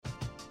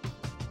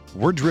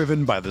We're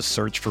driven by the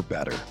search for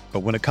better. But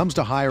when it comes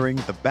to hiring,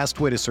 the best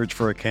way to search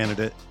for a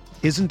candidate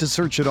isn't to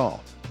search at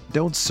all.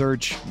 Don't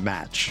search,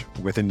 match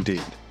with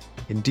Indeed.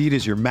 Indeed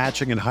is your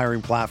matching and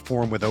hiring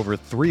platform with over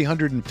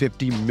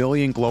 350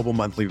 million global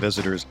monthly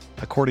visitors,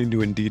 according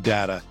to Indeed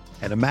data,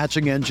 and a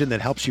matching engine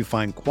that helps you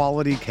find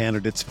quality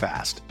candidates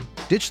fast.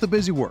 Ditch the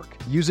busy work.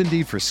 Use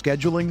Indeed for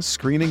scheduling,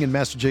 screening, and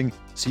messaging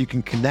so you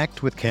can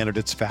connect with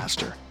candidates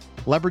faster.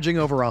 Leveraging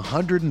over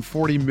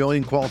 140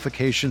 million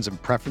qualifications and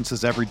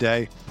preferences every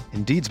day,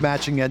 Indeed's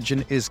matching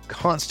engine is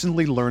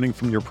constantly learning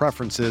from your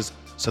preferences,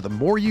 so the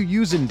more you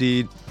use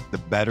Indeed, the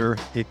better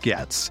it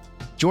gets.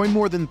 Join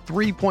more than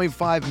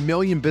 3.5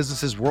 million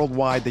businesses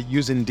worldwide that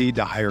use Indeed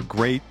to hire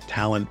great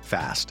talent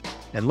fast.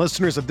 And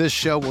listeners of this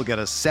show will get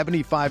a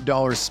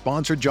 $75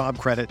 sponsored job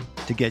credit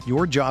to get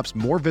your jobs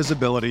more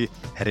visibility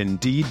at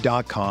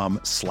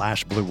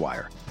Indeed.com/Blue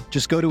Wire.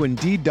 Just go to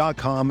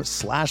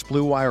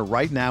Indeed.com/Blue Wire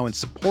right now and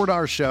support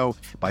our show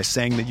by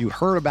saying that you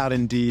heard about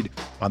Indeed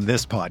on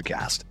this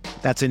podcast.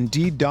 That's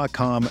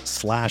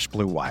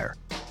Indeed.com/Blue Wire.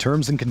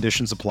 Terms and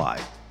conditions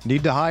apply.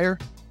 Need to hire?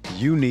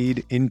 You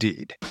need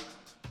Indeed.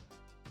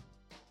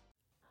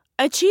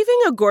 Achieving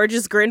a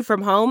gorgeous grin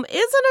from home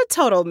isn't a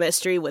total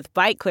mystery with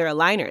Bite Clear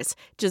aligners.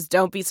 Just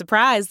don't be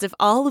surprised if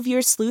all of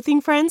your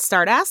sleuthing friends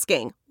start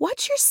asking,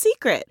 "What's your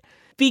secret?"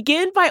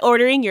 Begin by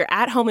ordering your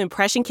at-home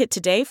impression kit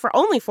today for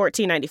only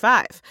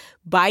 $14.95.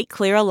 Bite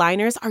Clear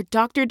aligners are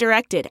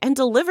doctor-directed and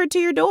delivered to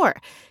your door.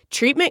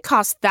 Treatment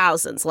costs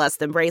thousands less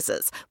than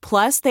braces.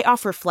 Plus, they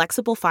offer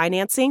flexible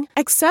financing,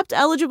 accept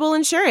eligible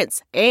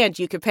insurance, and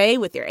you can pay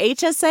with your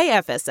HSA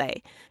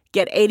FSA.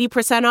 Get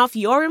 80% off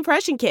your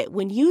impression kit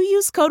when you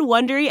use code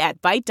WONDERY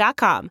at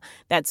Byte.com.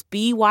 That's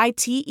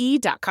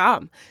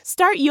BYTE.com.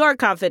 Start your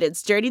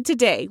confidence journey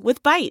today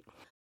with Byte.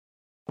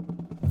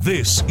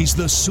 This is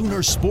the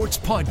Sooner Sports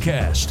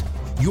Podcast,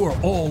 your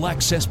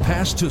all-access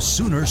pass to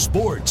Sooner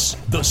Sports.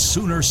 The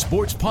Sooner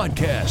Sports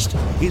Podcast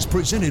is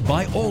presented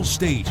by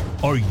Allstate.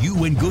 Are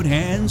you in good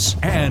hands?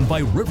 And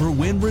by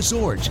Riverwind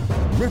Resort.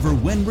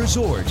 Riverwind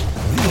Resort,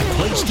 the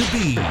place to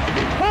be.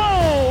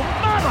 Oh,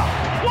 mama!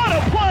 What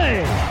a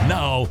play!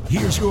 Now,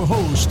 here's your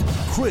host,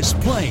 Chris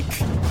Plank.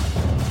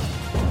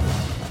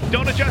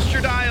 Don't adjust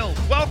your dial.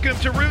 Welcome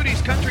to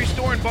Rudy's Country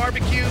Store and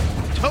Barbecue.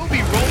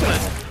 Toby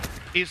Rowland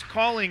is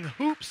calling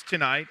hoops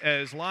tonight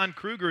as Lon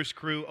Kruger's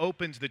crew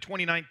opens the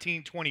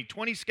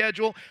 2019-2020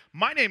 schedule.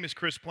 My name is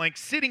Chris Plank,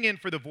 sitting in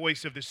for the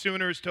voice of the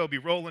Sooners, Toby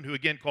Rowland, who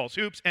again calls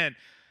hoops. And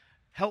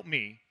help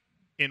me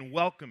in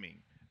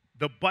welcoming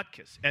the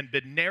Butkus and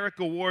Bednarik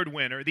Award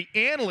winner, the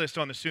analyst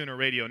on the Sooner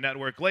Radio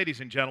Network,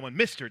 ladies and gentlemen,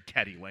 Mr.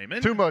 Teddy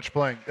Lehman. Too much,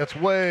 Plank. That's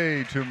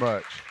way too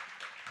much.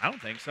 I don't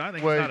think so. I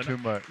think way it's not too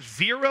enough. much.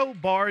 0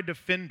 bar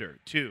defender,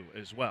 too,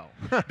 as well.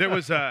 There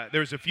was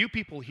a few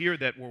people here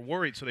that were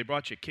worried, so they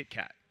brought you a Kit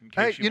Kat.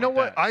 Hey, you know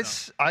what? I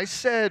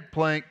said,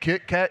 Plank,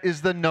 Kit Kat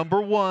is the number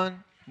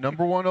one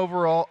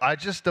overall. I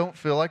just don't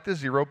feel like the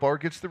 0 bar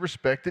gets the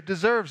respect it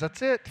deserves.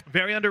 That's it.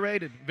 Very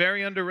underrated.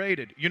 Very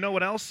underrated. You know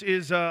what else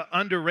is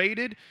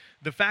underrated?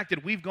 The fact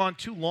that we've gone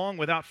too long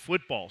without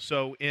football.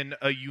 So in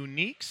a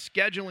unique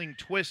scheduling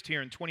twist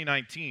here in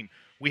 2019,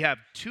 we have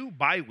 2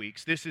 bye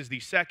weeks. This is the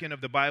second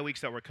of the bye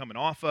weeks that we're coming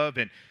off of.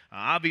 And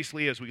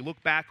obviously, as we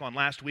look back on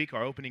last week,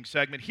 our opening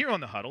segment here on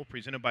The Huddle,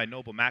 presented by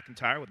Noble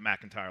McIntyre with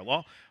McIntyre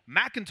Law.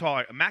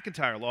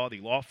 McIntyre Law,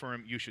 the law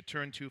firm you should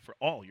turn to for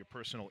all your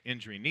personal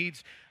injury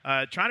needs.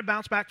 Trying to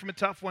bounce back from a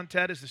tough one,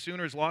 Ted, as the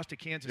Sooners lost to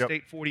Kansas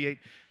State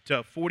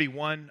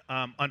 48-41.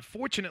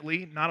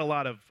 Unfortunately, not a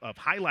lot of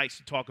highlights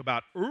to talk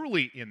about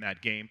early in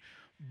that game,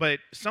 but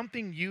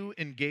something you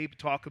and Gabe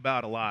talk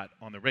about a lot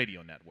on the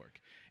radio network.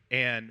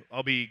 And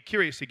I'll be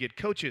curious to get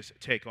Coach's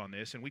take on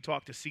this. And we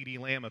talked to C.D.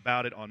 Lamb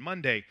about it on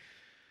Monday.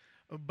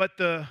 But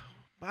the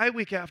bye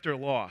week after a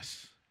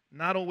loss,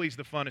 not always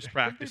the funnest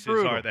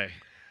practices, are they?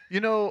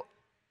 You know,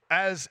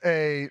 as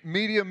a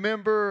media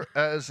member,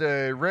 as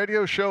a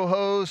radio show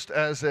host,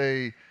 as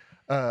a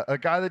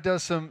guy that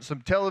does some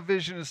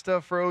television and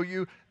stuff for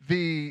OU,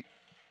 the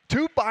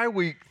 2 bye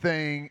week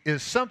thing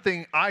is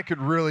something I could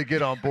really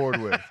get on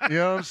board with. You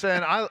know what I'm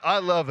saying? I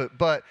love it.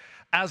 But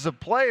as a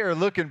player,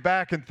 looking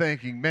back and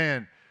thinking,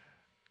 man,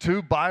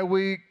 2 bye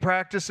week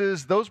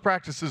practices, those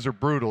practices are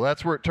brutal.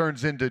 That's where it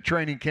turns into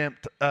training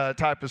camp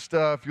type of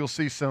stuff. You'll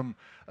see some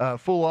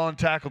full-on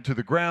tackle to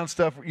the ground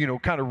stuff, you know,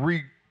 kind of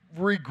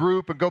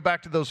regroup and go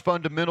back to those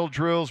fundamental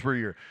drills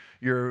where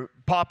you're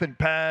popping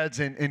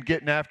pads and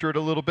getting after it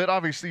a little bit.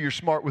 Obviously, you're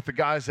smart with the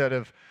guys that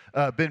have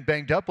been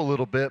banged up a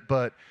little bit,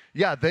 but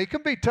yeah, they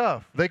can be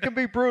tough. They can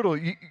be brutal.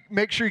 You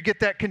make sure you get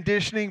that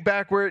conditioning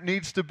back where it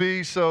needs to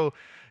be. So,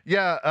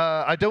 yeah,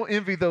 I don't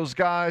envy those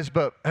guys,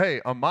 but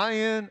hey, on my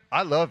end,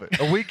 I love it.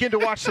 A weekend to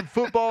watch some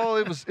football,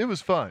 it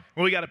was fun.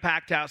 Well, we got a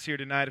packed house here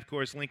tonight. Of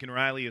course, Lincoln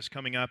Riley is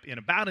coming up in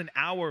about an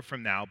hour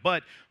from now.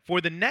 But for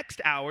the next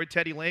hour,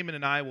 Teddy Lehman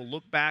and I will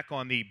look back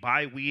on the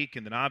bye week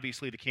and then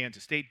obviously the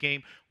Kansas State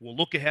game. We'll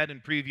look ahead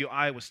and preview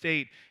Iowa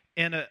State.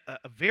 And a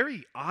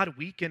very odd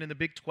weekend in the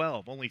Big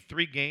 12. Only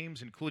 3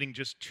 games, including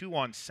just 2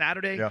 on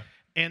Saturday. Yeah.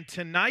 And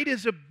tonight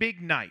is a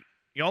big night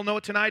You all know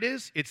what tonight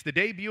is? It's the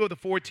debut of the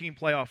 4-team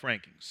playoff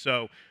rankings.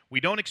 So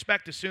we don't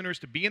expect the Sooners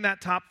to be in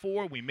that top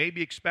 4. We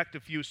maybe expect a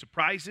few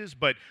surprises,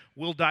 but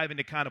we'll dive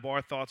into kind of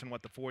our thoughts on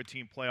what the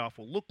 4-team playoff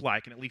will look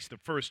like in at least the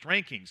first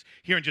rankings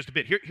here in just a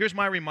bit. Here's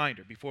my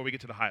reminder before we get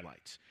to the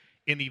highlights.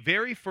 In the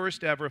very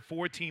first ever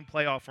 4-team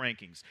playoff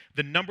rankings,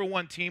 the number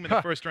 1 team in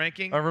the first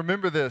ranking. I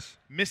remember this.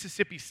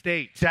 Mississippi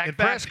State. Dak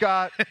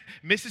Prescott.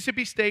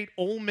 Mississippi State,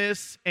 Ole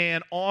Miss,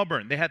 and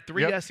Auburn. They had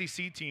 3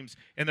 SEC teams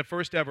in the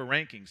first ever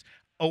rankings.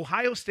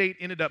 Ohio State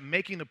ended up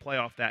making the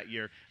playoff that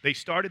year. They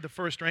started the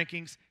first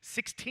rankings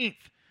 16th.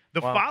 The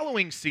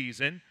following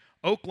season,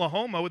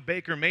 Oklahoma with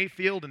Baker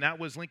Mayfield, and that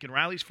was Lincoln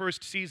Riley's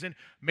first season,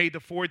 made the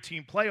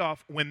 4-team playoff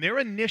when their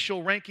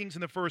initial rankings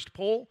in the first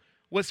poll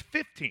was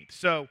 15th.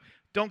 So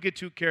don't get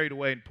too carried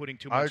away and putting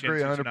too much into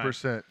I agree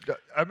 100%.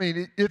 I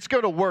mean, it's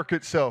going to work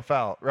itself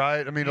out,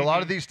 right? I mean, a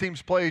lot of these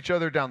teams play each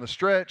other down the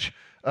stretch.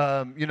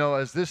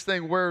 As this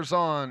thing wears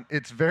on,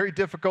 it's very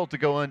difficult to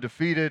go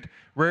undefeated.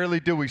 Rarely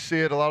do we see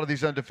it. A lot of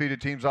these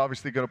undefeated teams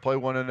obviously going to play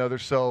one another,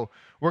 so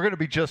we're going to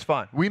be just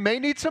fine. We may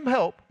need some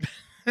help,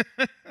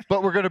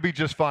 but we're going to be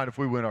just fine if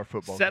we win our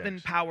football 7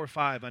 games. Power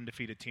 5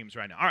 undefeated teams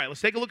right now. All right,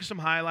 let's take a look at some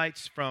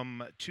highlights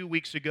from 2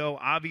 weeks ago.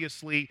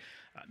 Obviously,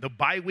 the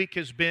bye week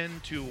has been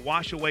to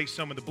wash away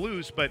some of the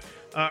blues, but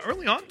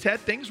early on, Ted,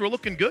 things were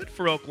looking good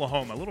for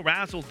Oklahoma. A little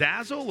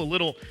razzle-dazzle, a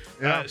little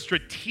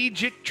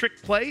strategic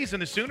trick plays,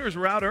 and the Sooners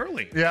were out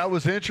early. Yeah, it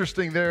was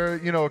interesting there.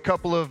 A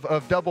couple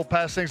of double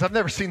pass things. I've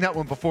never seen that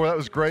one before. That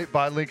was great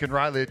by Lincoln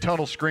Riley. A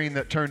tunnel screen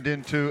that turned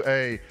into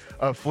a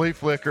flea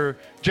flicker.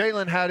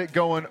 Jalen had it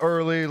going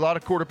early, a lot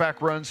of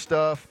quarterback run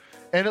stuff.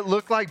 And it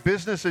looked like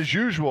business as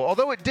usual,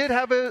 although it did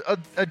have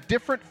a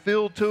different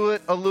feel to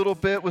it a little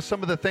bit with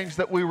some of the things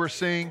that we were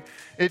seeing.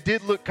 It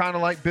did look kind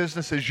of like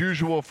business as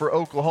usual for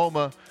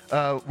Oklahoma.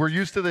 We're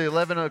used to the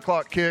 11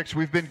 o'clock kicks.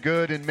 We've been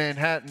good in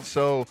Manhattan,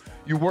 so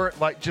you weren't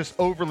like just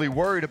overly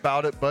worried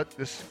about it. But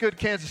this is a good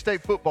Kansas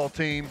State football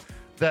team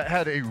that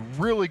had a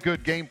really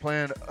good game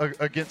plan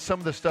against some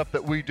of the stuff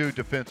that we do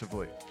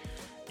defensively.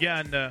 Yeah,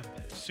 and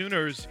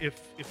Sooners,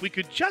 if we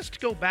could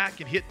just go back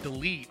and hit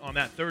delete on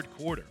that third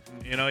quarter,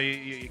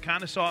 you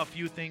kind of saw a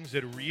few things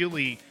that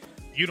really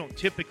you don't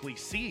typically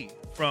see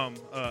from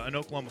an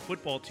Oklahoma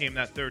football team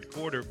that third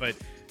quarter. But,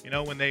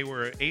 when they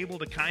were able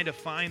to kind of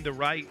find the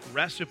right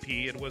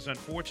recipe, it was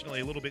unfortunately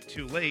a little bit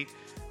too late.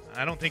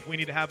 I don't think we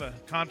need to have a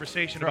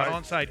conversation about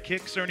onside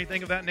kicks or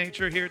anything of that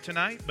nature here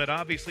tonight, but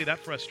obviously that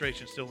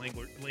frustration still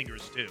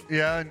lingers too.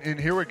 Yeah, and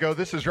here we go.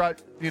 This is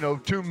right,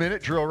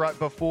 2-minute drill right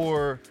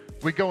before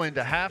we go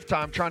into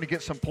halftime, trying to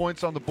get some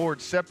points on the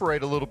board,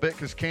 separate a little bit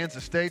because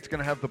Kansas State's going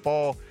to have the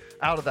ball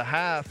out of the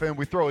half, and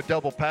we throw a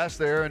double pass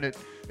there, and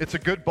it's a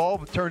good ball,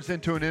 but turns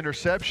into an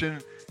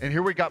interception. And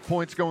here we got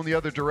points going the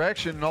other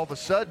direction, and all of a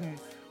sudden,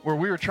 where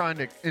we were trying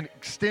to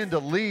extend a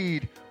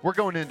lead, we're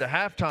going into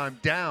halftime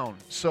down.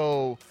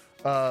 So,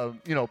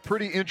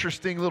 pretty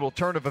interesting little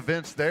turn of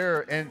events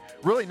there, and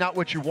really not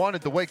what you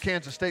wanted. The way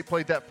Kansas State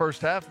played that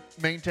first half,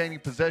 maintaining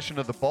possession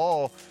of the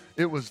ball,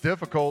 it was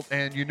difficult,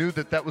 and you knew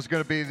that was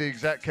going to be the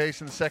exact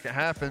case in the second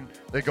half, and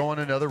they go on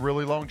another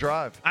really long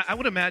drive. I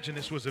would imagine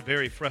this was a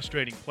very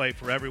frustrating play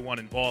for everyone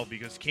involved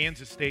because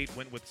Kansas State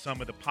went with some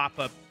of the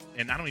pop-up,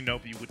 and I don't even know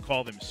if you would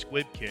call them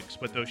squib kicks,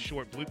 but those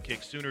short bloop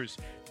kicks. Sooners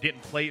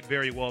didn't play it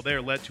very well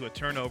there, led to a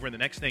turnover, and the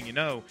next thing you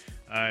know,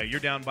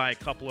 you're down by a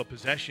couple of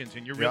possessions,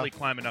 and you're really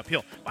climbing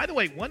uphill. By the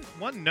way,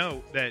 one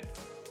note that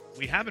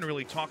we haven't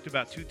really talked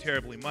about too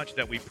terribly much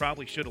that we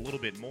probably should a little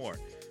bit more.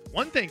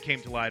 One thing came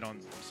to light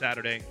on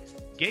Saturday.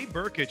 Gabe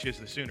Burkich is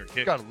the Sooner kicker.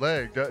 He's got a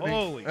leg, doesn't he?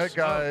 Holy that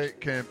guy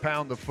can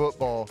pound the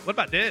football. What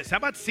about this? How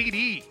about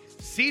CD?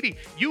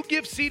 You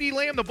give CD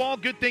Lamb the ball,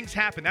 good things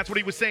happen. That's what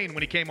he was saying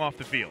when he came off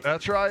the field.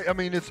 That's right. I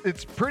mean,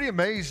 it's pretty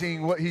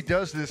amazing what he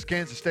does to this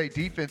Kansas State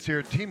defense here.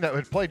 A team that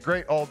had played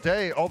great all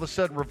day, all of a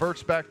sudden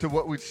reverts back to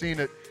what we'd seen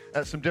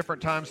at some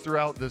different times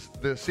throughout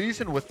the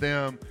season with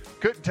them.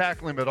 Couldn't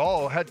tackle him at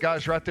all. Had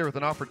guys right there with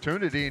an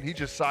opportunity, and he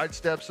just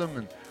sidesteps them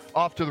and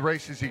off to the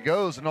races he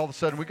goes. And all of a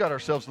sudden, we got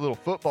ourselves a little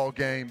football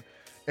game.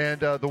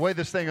 And the way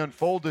this thing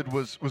unfolded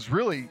was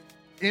really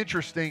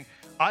interesting.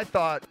 I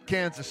thought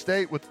Kansas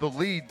State, with the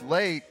lead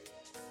late,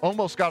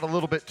 almost got a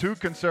little bit too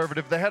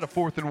conservative. They had a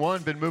 4th and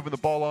 1, been moving the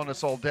ball on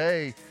us all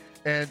day,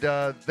 and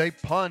they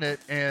punt it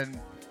and,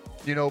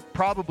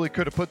 probably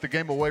could have put the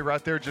game away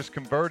right there just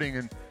converting.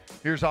 And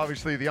here's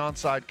obviously the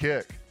onside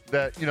kick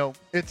that,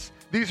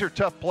 these are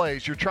tough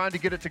plays. You're trying to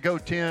get it to go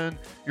 10.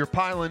 You're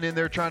piling in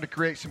there trying to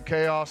create some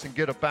chaos and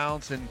get a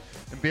bounce and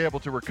be able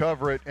to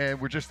recover it,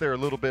 and we're just there a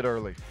little bit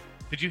early.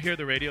 Did you hear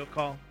the radio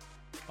call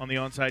on the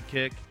onside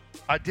kick?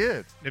 I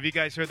did. Have you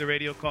guys heard the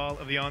radio call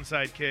of the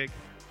onside kick?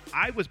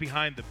 I was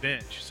behind the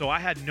bench, so I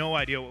had no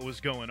idea what was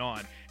going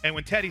on. And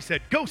when Teddy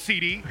said, "Go,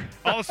 CD,"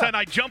 all of a sudden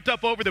I jumped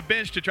up over the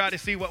bench to try to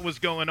see what was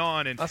going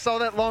on. And I saw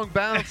that long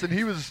bounce, and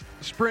he was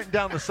sprinting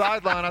down the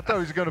sideline. I thought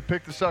he was going to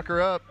pick the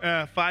sucker up.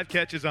 5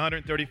 catches,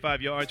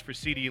 135 yards for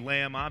CD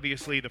Lamb.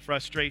 Obviously, the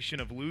frustration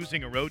of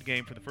losing a road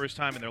game for the first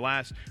time in their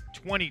last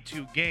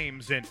 22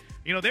 games. And,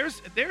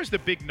 there's the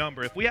big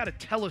number. If we had a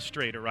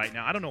telestrator right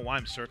now, I don't know why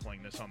I'm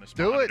circling this on this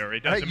monitor.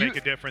 It doesn't make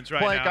a difference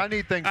right Plank, now. I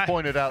need things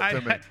pointed out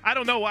to me. I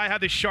don't know why I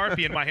have this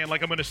Sharpie in my hand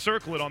like I'm going to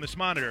circle it on this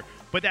monitor.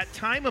 But that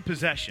time of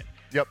possession,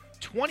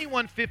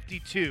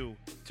 21:52 to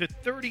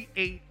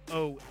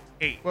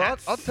 38:08. Well,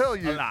 I'll tell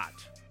you, a lot.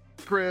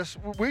 Chris,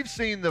 we've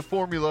seen the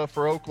formula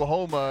for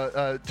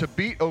Oklahoma to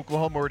beat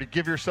Oklahoma or to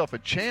give yourself a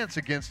chance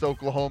against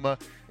Oklahoma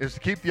is to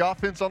keep the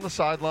offense on the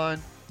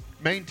sideline,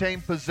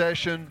 maintain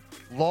possession,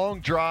 long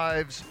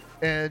drives,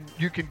 and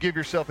you can give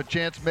yourself a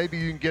chance. Maybe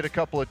you can get a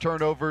couple of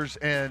turnovers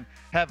and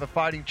have a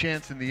fighting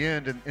chance in the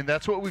end. And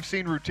that's what we've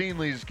seen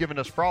routinely is giving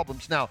us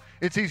problems. Now,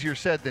 it's easier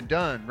said than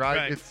done,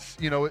 right?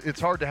 It's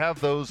hard to have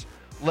those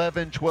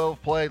 11,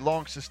 12 play,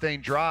 long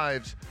sustained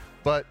drives.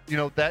 But,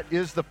 that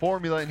is the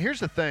formula. And here's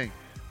the thing.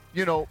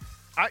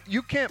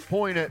 You can't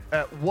point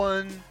at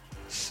one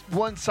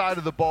side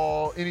of the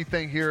ball,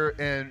 anything here,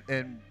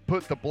 and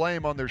put the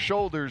blame on their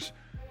shoulders.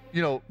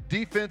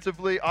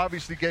 Defensively,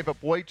 obviously gave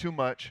up way too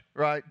much,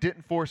 right?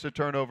 Didn't force a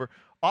turnover.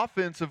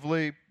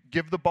 Offensively,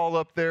 give the ball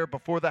up there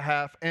before the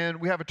half, and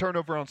we have a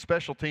turnover on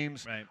special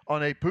teams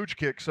on a pooch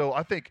kick. So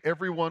I think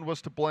everyone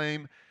was to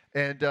blame,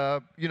 and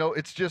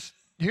it's just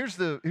here's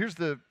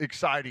the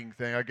exciting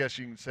thing. I guess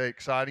you can say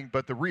exciting,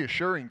 but the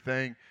reassuring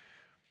thing.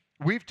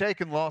 We've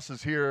taken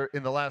losses here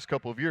in the last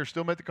couple of years,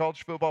 still made the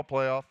college football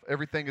playoff.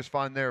 Everything is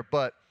fine there.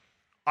 But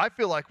I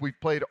feel like we've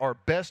played our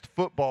best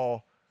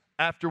football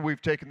after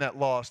we've taken that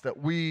loss, that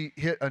we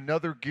hit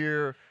another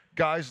gear,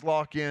 guys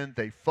lock in,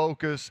 they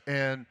focus,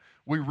 and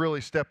we really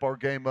step our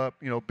game up,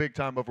 big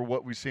time over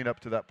what we've seen up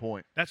to that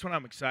point. That's what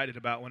I'm excited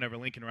about whenever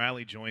Lincoln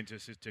Riley joins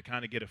us, is to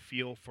kind of get a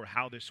feel for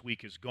how this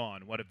week has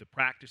gone. What have the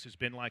practices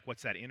been like?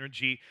 What's that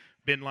energy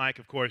been like?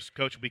 Of course,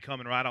 Coach will be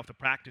coming right off the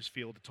practice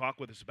field to talk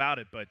with us about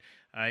it. But,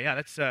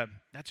 that's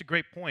a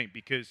great point,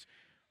 because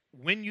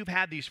when you've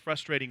had these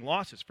frustrating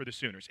losses for the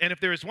Sooners, and if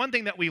there is one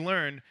thing that we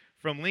learned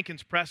from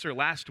Lincoln's presser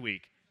last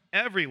week,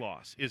 every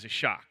loss is a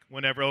shock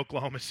whenever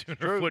Oklahoma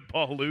Sooner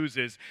football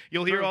loses.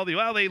 You'll hear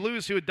they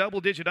lose to a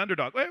double-digit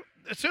underdog. Well,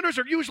 the Sooners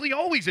are usually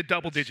always a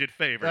double-digit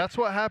favorite. That's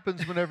what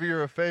happens whenever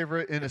you're a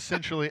favorite in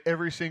essentially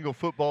every single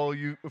football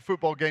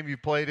game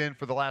you've played in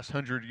for the last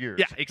 100 years.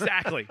 Yeah,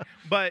 exactly.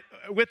 But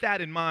with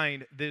that in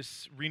mind,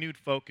 this renewed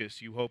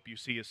focus you hope you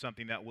see is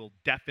something that will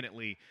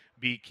definitely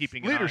be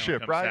keeping an eye on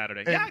come right?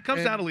 Saturday. It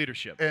comes down to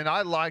leadership. And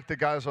I like the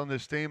guys on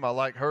this team. I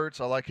like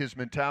Hurts. I like his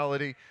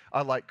mentality.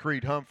 I like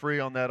Creed Humphrey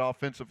on that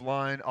offensive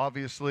line.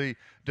 Obviously,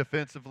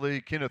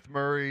 defensively, Kenneth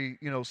Murray,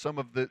 some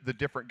of the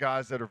different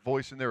guys that are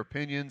voicing their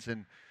opinions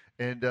and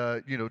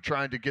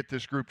trying to get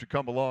this group to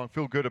come along.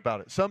 Feel good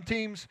about it. Some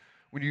teams,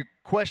 when you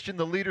question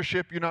the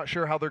leadership, you're not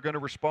sure how they're going to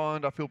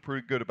respond. I feel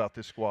pretty good about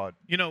this squad.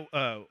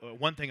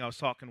 One thing I was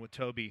talking with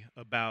Toby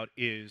about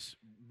is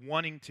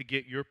wanting to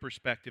get your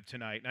perspective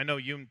tonight. And I know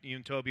you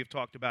and Toby have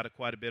talked about it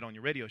quite a bit on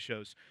your radio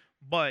shows,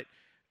 but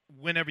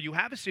whenever you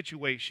have a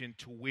situation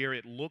to where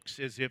it looks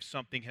as if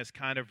something has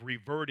kind of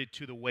reverted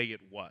to the way it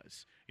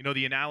was.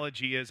 The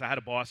analogy is, I had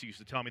a boss who used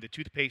to tell me the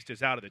toothpaste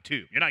is out of the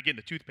tube. You're not getting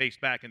the toothpaste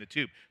back in the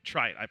tube.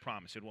 Try it. I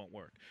promise it won't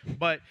work.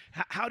 But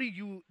how do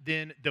you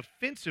then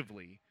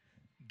defensively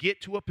get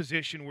to a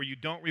position where you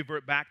don't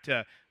revert back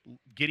to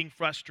getting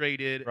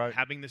frustrated,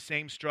 having the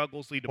same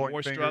struggles lead to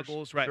more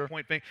struggles,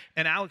 point finger.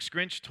 And Alex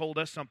Grinch told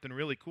us something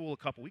really cool a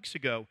couple weeks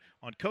ago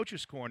on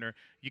Coach's Corner.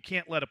 You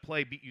can't let a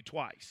play beat you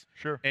twice.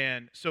 Sure.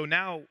 And so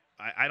now,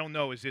 I don't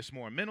know, is this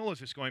more mental? Is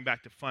this going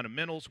back to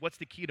fundamentals? What's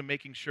the key to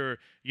making sure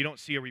you don't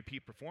see a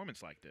repeat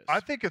performance like this?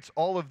 I think it's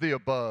all of the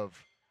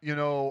above.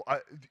 You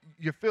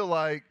feel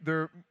like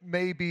there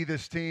may be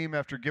this team,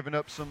 after giving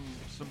up some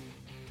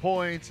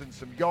points and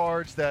some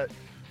yards, that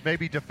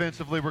maybe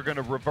defensively we're going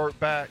to revert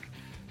back.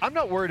 I'm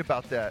not worried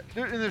about that.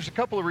 And there's a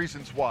couple of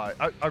reasons why.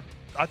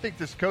 I think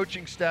this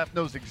coaching staff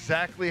knows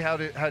exactly how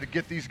to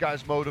get these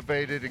guys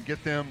motivated and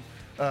get them,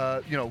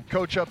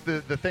 coach up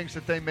the things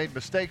that they made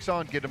mistakes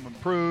on, get them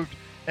improved,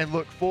 and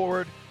look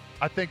forward.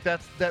 I think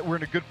that we're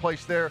in a good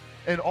place there.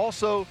 And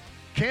also,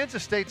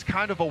 Kansas State's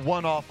kind of a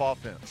one-off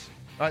offense.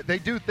 Right? They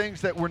do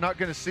things that we're not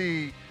going to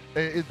see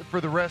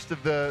for the rest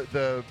of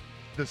the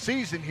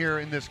season here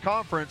in this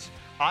conference.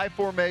 I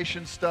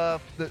formation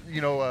stuff,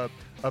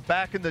 a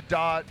back in the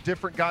dot,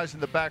 different guys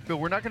in the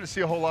backfield. We're not going to see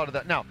a whole lot of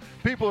that. Now,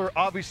 people are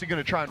obviously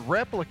going to try and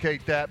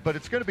replicate that, but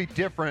it's going to be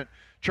different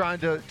trying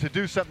to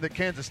do something that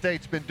Kansas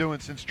State's been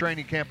doing since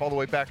training camp all the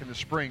way back in the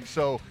spring.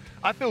 So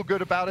I feel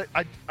good about it.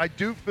 I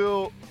do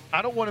feel –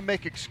 I don't want to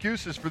make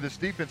excuses for this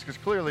defense because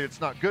clearly it's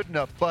not good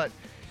enough, but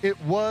it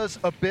was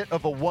a bit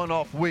of a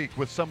one-off week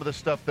with some of the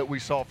stuff that we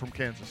saw from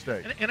Kansas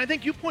State. And I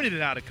think you pointed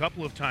it out a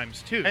couple of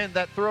times, too. And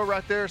that throw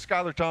right there,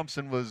 Skylar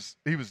Thompson was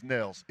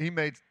nails. He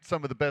made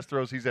some of the best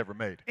throws he's ever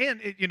made.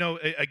 And,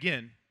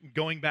 again,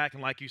 going back,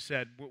 and like you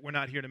said, we're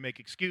not here to make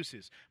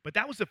excuses, but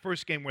that was the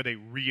first game where they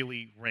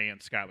really ran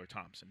Skylar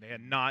Thompson. They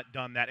had not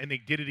done that, and they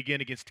did it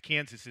again against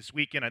Kansas this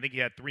weekend. I think he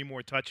had 3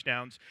 more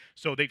touchdowns.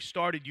 So they've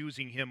started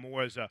using him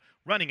more as a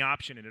running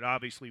option, and it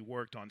obviously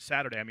worked on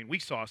Saturday. I mean, we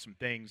saw some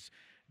things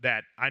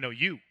that I know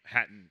you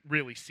hadn't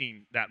really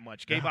seen that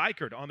much. Gabe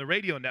Eichert on the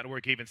radio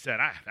network even said,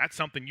 that's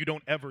something you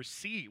don't ever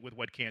see with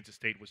what Kansas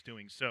State was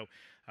doing. So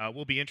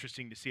will be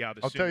interesting to see how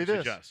the Sooners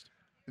adjust.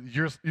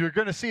 You're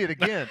going to see it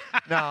again.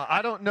 Now,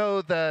 I don't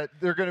know that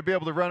they're going to be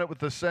able to run it with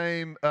the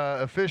same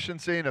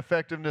efficiency and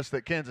effectiveness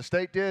that Kansas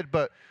State did,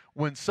 but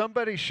when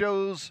somebody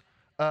shows,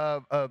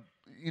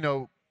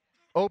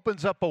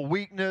 opens up a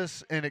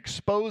weakness and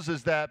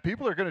exposes that,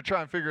 people are going to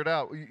try and figure it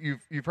out.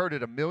 You've heard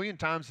it a million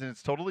times, and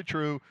it's totally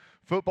true.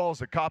 Football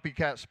is a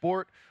copycat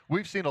sport.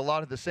 We've seen a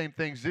lot of the same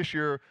things this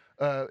year,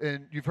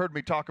 and you've heard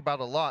me talk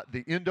about a lot.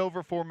 The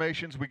end-over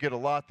formations, we get a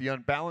lot. The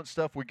unbalanced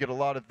stuff, we get a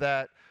lot of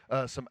that.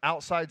 Some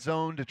outside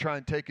zone to try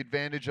and take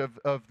advantage of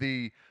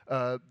the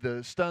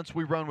stunts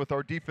we run with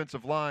our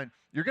defensive line.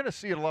 You're going to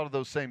see a lot of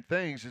those same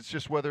things. It's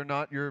just whether or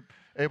not you're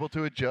able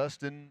to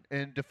adjust and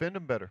defend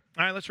them better.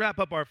 All right, let's wrap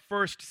up our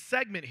first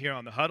segment here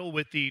on the Huddle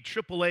with the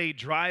AAA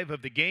drive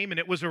of the game, and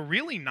it was a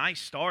really nice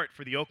start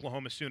for the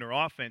Oklahoma Sooner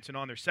offense, and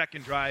on their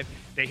second drive,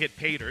 they hit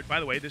pay dirt. By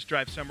the way, this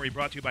drive summary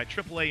brought to you by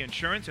AAA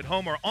Insurance. At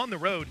home or on the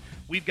road,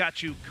 we've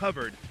got you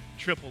covered.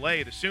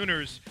 AAA. The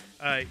Sooners,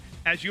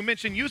 as you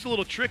mentioned, used a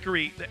little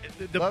trickery.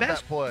 Love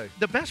that play.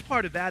 The best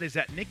part of that is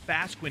that Nick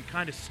Basquin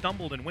kind of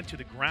stumbled and went to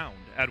the ground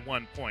at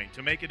one point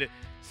to make it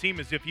seem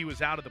as if he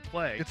was out of the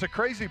play. It's a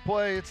crazy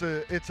play. It's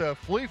a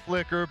flea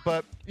flicker,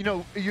 but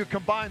you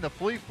combine the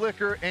flea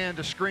flicker and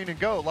a screen and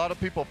go. A lot of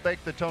people fake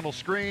the tunnel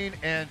screen,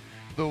 and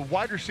the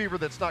wide receiver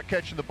that's not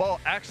catching the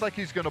ball acts like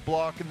he's going to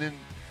block and then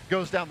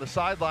goes down the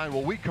sideline.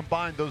 Well, we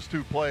combined those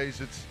two plays.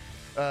 It's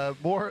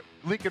more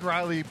Lincoln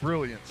Riley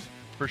brilliance.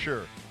 For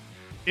sure.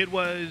 It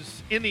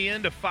was, in the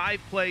end, a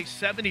 5-play,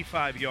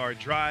 75-yard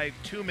drive,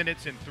 2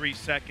 minutes and 3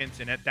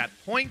 seconds. And at that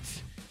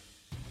point,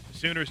 the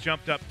Sooners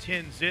jumped up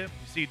 10-zip.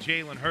 You see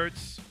Jalen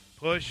Hurts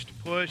pushed,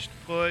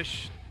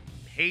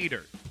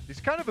 hater.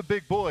 He's kind of a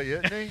big boy,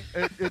 isn't he?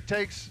 It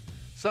takes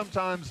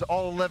sometimes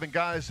all 11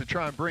 guys to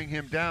try and bring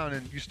him down,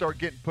 and you start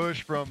getting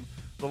pushed from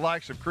the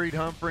likes of Creed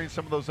Humphrey and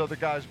some of those other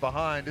guys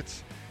behind.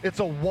 It's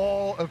a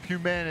wall of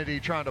humanity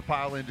trying to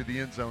pile into the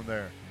end zone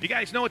there. You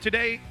guys know what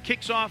today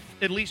kicks off,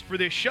 at least for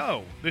this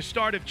show, the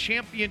start of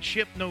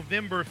Championship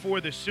November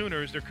for the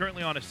Sooners. They're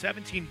currently on a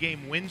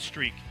 17-game win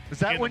streak. Is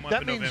that when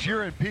that means November.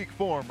 You're in peak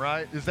form,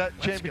 right? Is that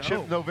Let's Championship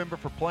go. November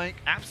for Plank?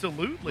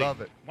 Absolutely.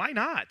 Love it. Why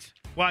not?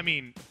 Well, I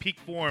mean,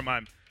 peak form,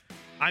 I'm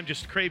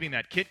just craving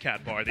that Kit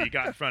Kat bar that you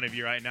got in front of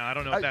you right now. I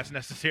don't know if that's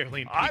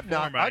necessarily in peak form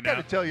right now. I got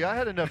to tell you, I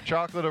had enough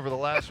chocolate over the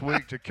last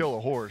week to kill a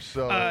horse.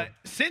 So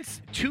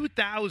since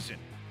 2000,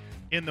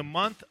 in the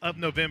month of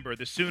November,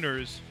 the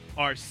Sooners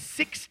are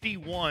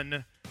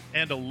 61-11.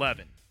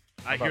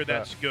 I hear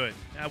that's good.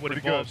 That would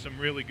involve some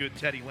really good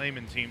Teddy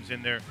Lehman teams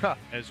in there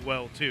as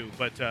well, too.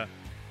 But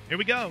here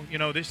we go.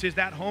 This is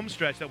that home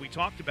stretch that we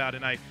talked about,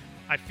 and I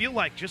feel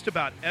like just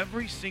about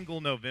every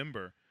single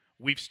November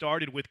we've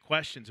started with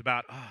questions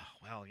about,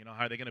 how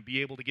are they going to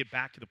be able to get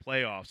back to the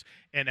playoffs?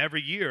 And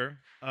every year,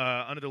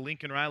 under the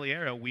Lincoln Riley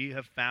era, we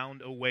have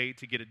found a way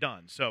to get it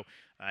done. So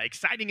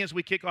exciting as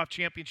we kick off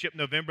Championship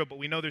November, but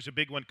we know there's a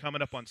big one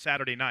coming up on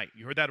Saturday night.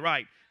 You heard that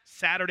right.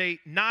 Saturday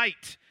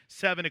night,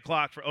 7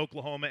 o'clock for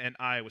Oklahoma and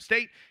Iowa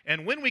State.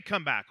 And when we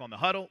come back on the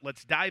Huddle,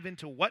 let's dive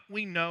into what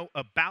we know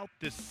about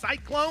the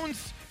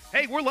Cyclones.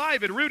 Hey, we're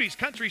live at Rudy's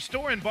Country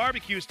Store and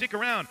Barbecue. Stick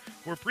around.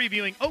 We're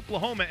previewing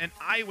Oklahoma and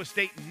Iowa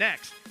State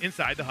next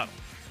inside the Huddle.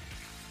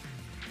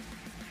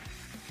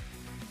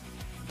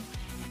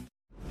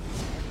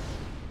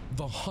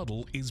 The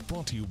Huddle is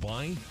brought to you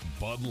by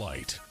Bud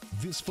Light.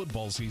 This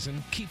football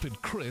season, keep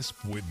it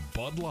crisp with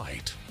Bud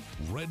Light.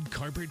 Red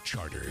Carpet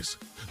Charters,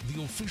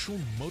 the official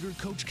motor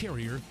coach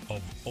carrier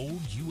of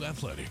OU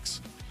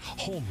Athletics.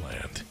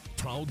 Homeland,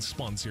 proud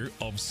sponsor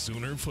of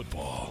Sooner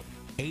football.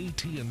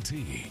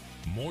 AT&T,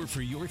 more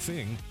for your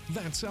thing,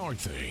 that's our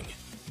thing.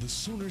 The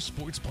Sooner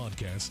Sports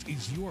Podcast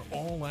is your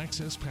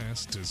all-access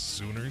pass to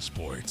Sooner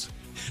Sports.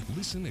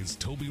 Listen as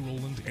Toby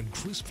Rowland and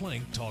Chris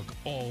Plank talk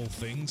all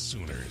things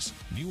Sooners.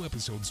 New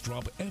episodes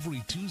drop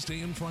every Tuesday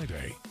and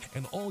Friday,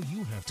 and all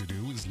you have to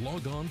do is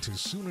log on to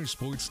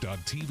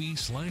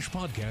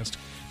Soonersports.tv/podcast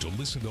to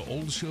listen to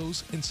old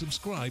shows and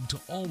subscribe to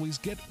always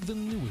get the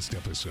newest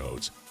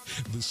episodes.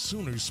 The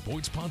Sooner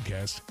Sports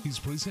Podcast is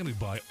presented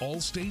by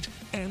Allstate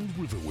and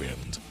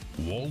Riverwind.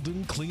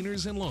 Walden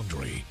Cleaners and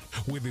Laundry,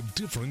 where the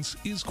difference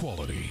is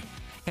quality.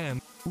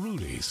 And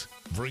Rudy's,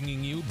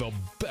 bringing you the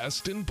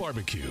best in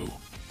barbecue.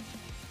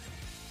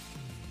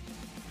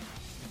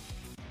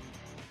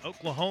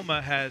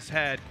 Oklahoma has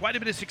had quite a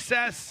bit of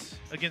success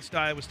against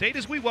Iowa State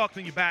as we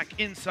welcome you back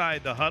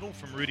inside the Huddle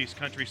from Rudy's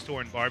Country Store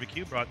and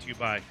Barbecue, brought to you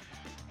by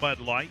Bud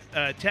Light.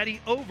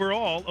 Teddy,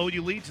 overall,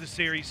 OU leads the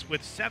series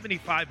with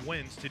 75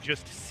 wins to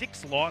just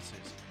 6 losses.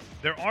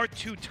 There are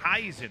 2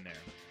 ties in there.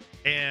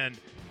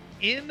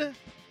 And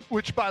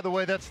Which, by the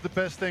way, that's the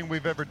best thing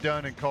we've ever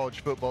done in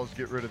college football is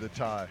get rid of the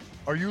tie.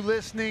 Are you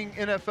listening,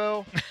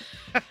 NFL?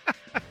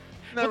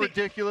 Isn't that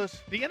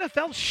ridiculous? The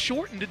NFL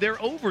shortened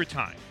their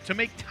overtime to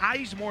make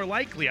ties more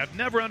likely. I've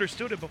never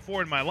understood it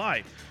before in my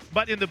life.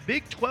 But in the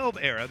Big 12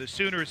 era, the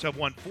Sooners have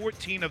won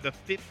 14 of the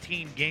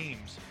 15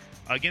 games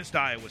against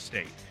Iowa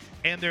State.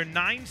 And their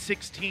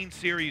 9-16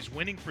 series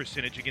winning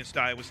percentage against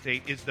Iowa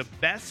State is the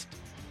best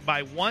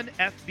by one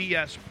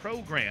FBS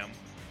program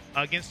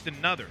against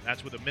another.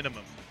 That's with a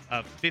minimum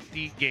of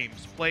 50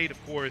 games played.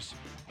 Of course,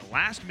 the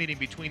last meeting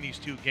between these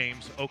 2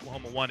 games,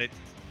 Oklahoma won it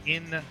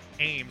in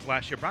Ames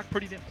last year. Brock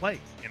Purdy didn't play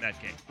in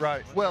that game.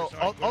 Right. Well,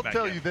 I'll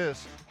tell you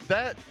this.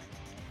 That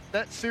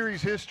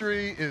series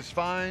history is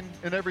fine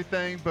and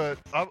everything, but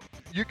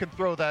you can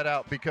throw that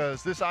out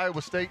because this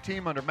Iowa State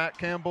team under Matt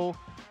Campbell,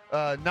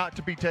 not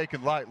to be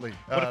taken lightly.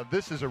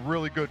 This is a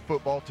really good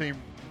football team,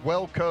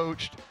 well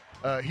coached.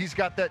 He's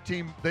got that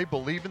team. They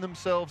believe in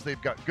themselves.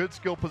 They've got good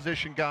skill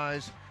position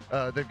guys.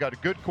 They've got a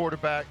good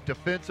quarterback.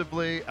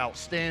 Defensively,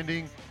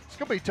 outstanding. It's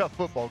going to be a tough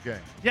football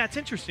game. Yeah, it's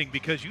interesting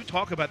because you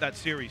talk about that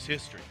series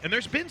history. And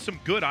there's been some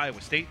good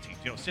Iowa State teams.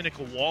 You know,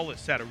 Seneca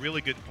Wallace had a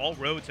really good – Paul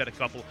Rhodes had a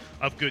couple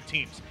of good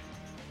teams.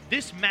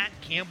 This Matt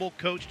Campbell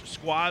coached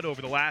squad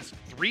over the last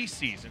 3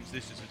 seasons –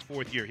 this is his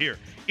 4th year here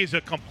 – is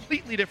a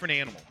completely different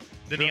animal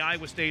than the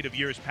Iowa State of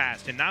years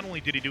past. And not only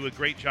did he do a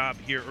great job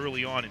here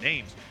early on in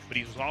Ames, but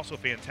he was also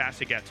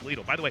fantastic at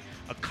Toledo. By the way,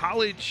 a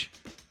college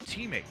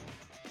teammate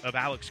of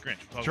Alex Grinch.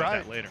 We'll talk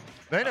about that later.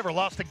 They never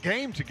lost a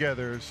game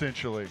together,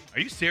 essentially. Are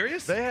you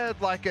serious? They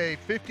had like a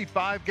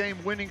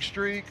 55-game winning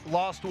streak,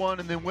 lost one,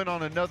 and then went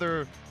on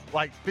another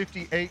like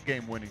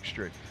 58-game winning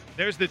streak.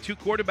 There's the 2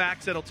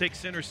 quarterbacks that'll take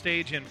center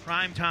stage in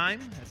prime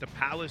time at the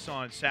Palace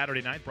on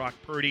Saturday night. Brock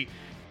Purdy.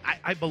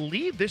 I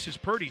believe this is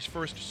Purdy's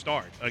first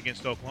start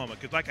against Oklahoma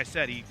because, like I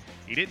said, he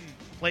didn't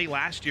play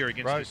last year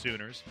against the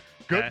Sooners.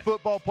 Good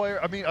football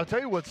player. I mean, I'll tell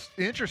you what's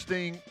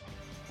interesting.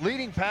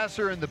 Leading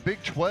passer in the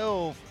Big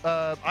 12,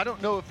 I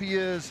don't know if he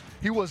is.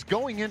 He was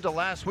going into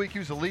last week. He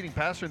was a leading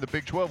passer in the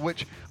Big 12,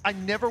 which I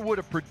never would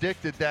have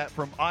predicted that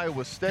from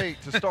Iowa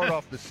State to start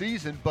off the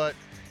season. But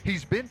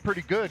he's been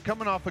pretty good,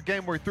 coming off a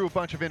game where he threw a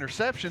bunch of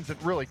interceptions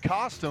that really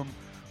cost him.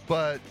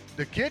 But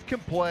the kid can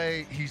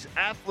play. He's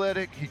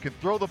athletic. He can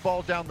throw the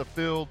ball down the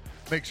field,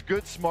 makes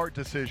good, smart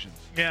decisions.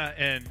 Yeah,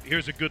 and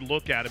here's a good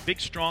look at a big,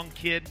 strong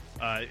kid.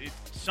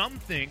 Some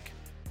think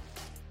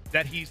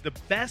that he's the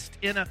best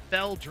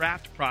NFL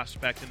draft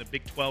prospect in the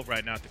Big 12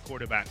 right now at the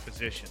quarterback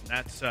position.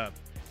 That's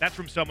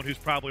from someone who's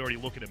probably already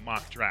looking at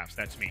mock drafts.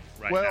 That's me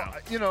now. Well,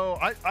 you know,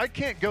 I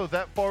can't go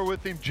that far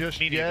with him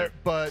just yet,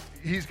 but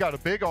he's got a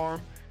big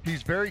arm.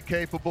 He's very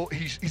capable.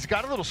 He's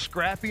got a little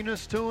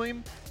scrappiness to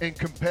him and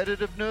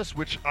competitiveness,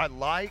 which I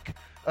like.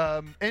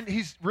 And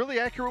he's really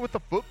accurate with the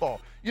football.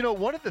 You know,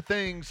 one of the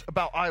things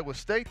about Iowa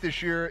State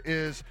this year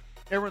is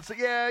everyone said,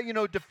 yeah, you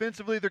know,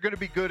 defensively they're going to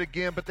be good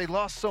again, but they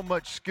lost so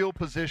much skill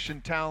position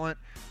talent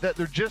that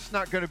they're just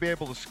not going to be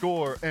able to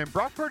score. And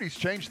Brock Purdy's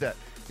changed that.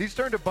 He's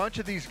turned a bunch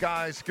of these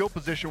guys, skill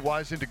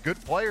position-wise, into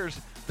good players.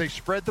 They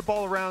spread the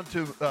ball around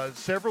to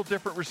several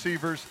different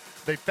receivers.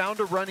 They found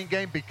a running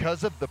game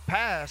because of the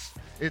pass.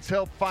 It's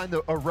helped find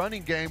a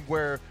running game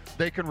where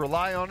they can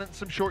rely on it in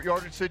some short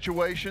yardage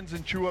situations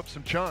and chew up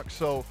some chunks.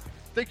 So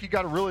I think you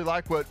got to really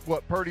like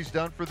what Purdy's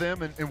done for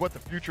them and what the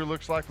future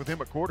looks like with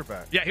him at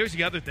quarterback. Yeah, here's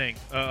the other thing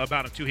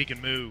about him, too. He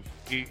can move.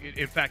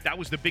 In fact, that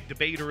was the big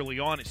debate early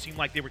on. It seemed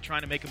like they were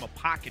trying to make him a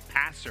pocket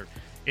passer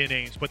in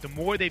Ames. But the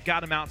more they've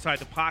got him outside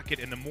the pocket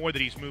and the more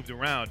that he's moved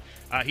around,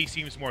 he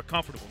seems more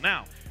comfortable.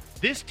 Now,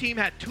 this team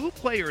had 2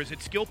 players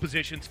at skill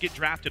positions get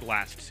drafted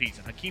last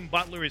season. Hakeem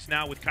Butler is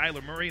now with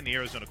Kyler Murray in the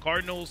Arizona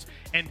Cardinals,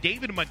 and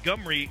David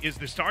Montgomery is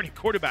the starting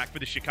quarterback for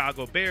the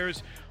Chicago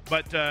Bears.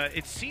 But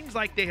it seems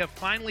like they have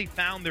finally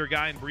found their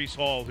guy in Breece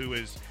Hall, who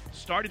has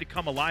started to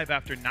come alive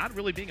after not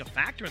really being a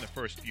factor in the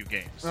first few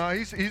games.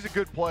 He's a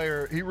good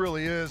player. He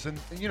really is. And,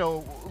 you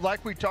know,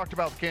 like we talked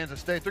about with Kansas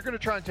State, they're going to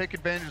try and take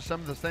advantage of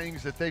some of the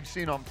things that they've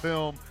seen on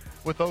film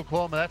with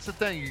Oklahoma. That's the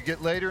thing. You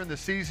get later in the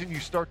season, you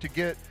start to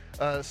get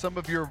some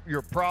of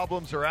your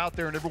problems are out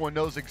there and everyone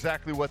knows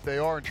exactly what they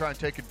are and try and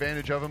take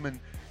advantage of them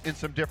in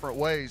some different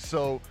ways.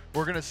 So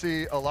we're going to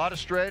see a lot of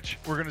stretch.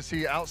 We're going to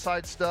see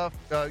outside stuff,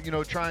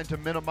 trying to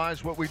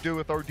minimize what we do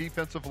with our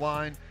defensive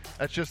line.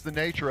 That's just the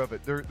nature of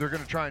it. They're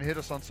going to try and hit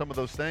us on some of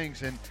those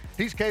things. And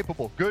he's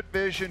capable. Good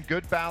vision,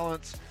 good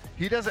balance.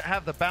 He doesn't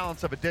have the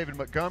balance of a David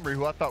Montgomery,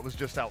 who I thought was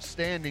just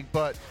outstanding,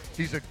 but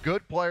he's a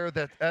good player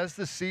that as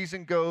the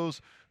season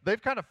goes,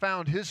 they've kind of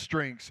found his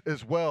strengths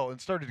as well and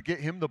started to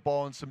get him the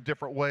ball in some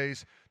different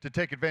ways to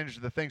take advantage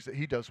of the things that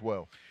he does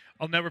well.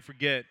 I'll never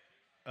forget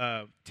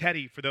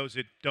Teddy, for those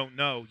that don't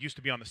know, used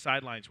to be on the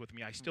sidelines with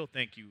me. I still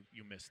think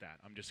you missed that.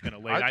 I'm just going to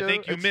lay it. I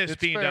think you missed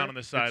being fair. down on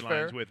the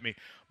sidelines with me.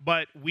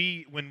 But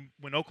when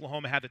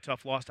Oklahoma had the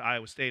tough loss to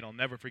Iowa State, I'll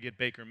never forget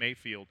Baker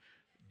Mayfield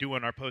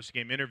doing our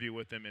post-game interview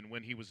with him. And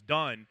when he was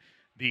done,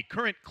 the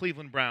current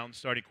Cleveland Browns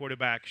starting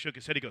quarterback shook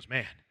his head. He goes,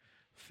 man,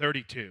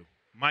 32.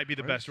 Might be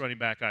the best running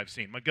back I've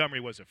seen.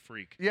 Montgomery was a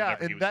freak. Yeah,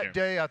 and that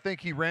day I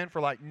think he ran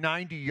for like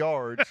 90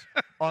 yards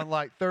on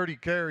like 30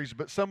 carries,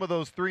 but some of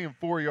those 3- and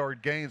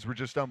 4-yard gains were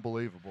just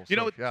unbelievable.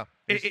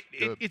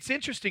 It's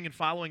interesting in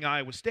following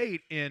Iowa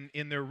State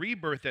in their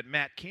rebirth that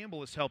Matt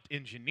Campbell has helped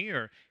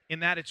engineer, in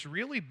that it's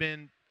really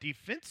been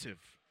defensive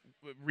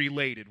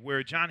related,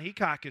 where John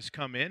Heacock has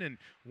come in and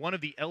one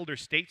of the elder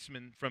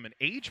statesmen from an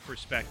age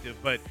perspective,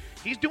 but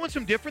he's doing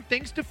some different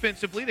things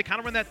defensively. They kind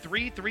of run that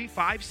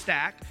 3-3-5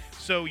 stack,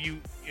 so you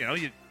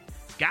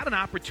got an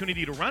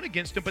opportunity to run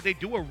against them, but they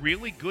do a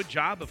really good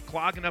job of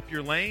clogging up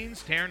your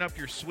lanes, tearing up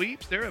your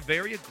sweeps. They're a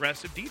very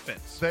aggressive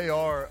defense. They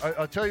are.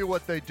 I'll tell you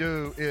what they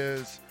do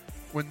is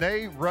when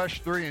they rush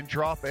 3 and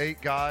drop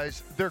 8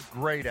 guys, they're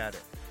great at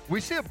it. We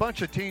see a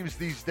bunch of teams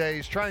these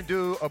days try and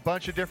do a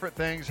bunch of different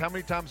things. How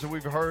many times have we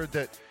heard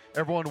that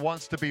everyone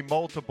wants to be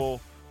multiple?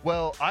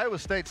 Well, Iowa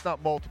State's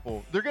not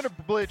multiple. They're going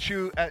to blitz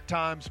you at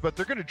times, but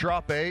they're going to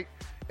drop 8,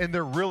 and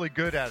they're really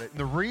good at it. And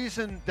the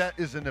reason that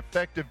is an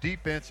effective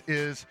defense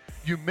is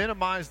you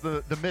minimize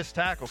the missed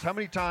tackles. How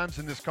many times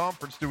in this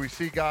conference do we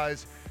see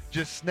guys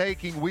just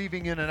snaking,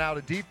 weaving in and out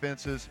of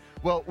defenses?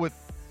 Well, with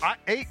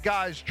 8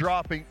 guys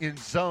dropping in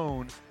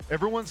zone,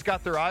 everyone's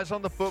got their eyes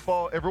on the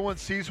football. Everyone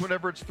sees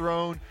whenever it's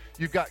thrown.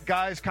 You've got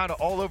guys kind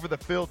of all over the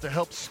field to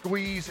help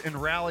squeeze and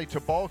rally to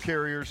ball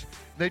carriers.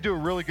 They do a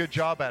really good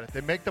job at it.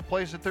 They make the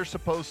plays that they're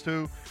supposed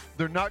to.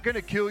 They're not going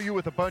to kill you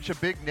with a bunch of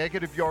big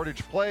negative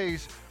yardage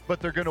plays, but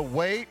they're going to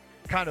wait,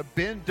 kind of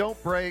bend,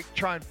 don't break,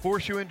 try and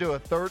force you into a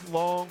 3rd and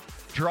long,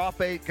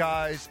 drop 8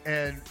 guys,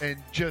 and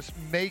just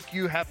make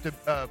you have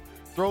to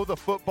throw the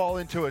football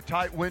into a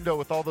tight window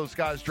with all those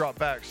guys drop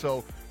back.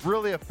 So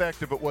really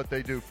effective at what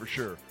they do for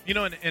sure. You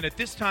know, and at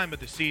this time of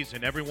the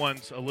season,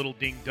 everyone's a little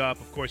dinged up.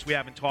 Of course, we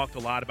haven't talked a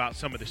lot about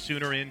some of the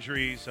Sooner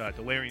injuries.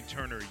 Delarian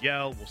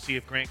Turner-Yell. We'll see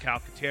if Grant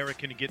Calcaterra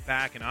can get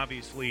back. And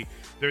obviously,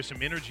 there's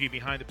some energy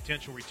behind the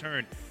potential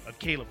return of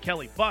Caleb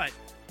Kelly. But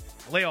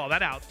lay all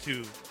that out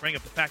to bring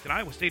up the fact that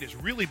Iowa State has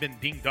really been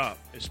dinged up,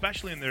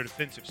 especially in their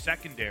defensive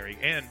secondary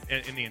and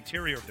in the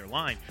interior of their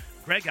line.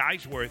 Greg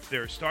Eisworth,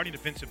 their starting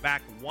defensive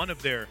back, one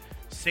of their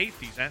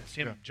safeties, that's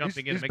him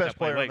jumping in and make that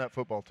play. He's best player on that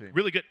football team.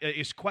 Really good.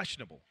 Is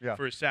questionable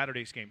for his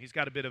Saturday's game. He's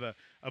got a bit of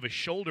a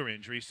shoulder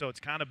injury, so it's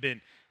kind of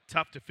been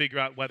tough to figure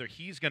out whether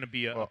he's going to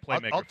be a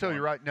playmaker. I'll tell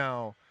you right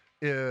now,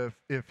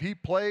 if he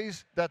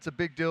plays, that's a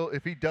big deal.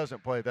 If he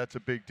doesn't play, that's a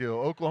big deal.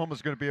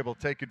 Oklahoma's going to be able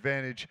to take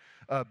advantage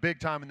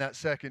big time in that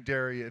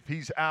secondary. If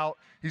he's out,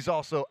 he's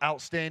also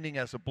outstanding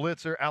as a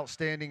blitzer,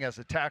 outstanding as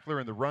a tackler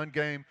in the run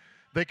game.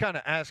 They kind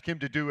of ask him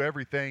to do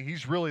everything.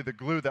 He's really the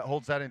glue that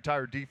holds that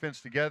entire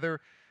defense together.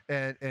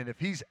 And if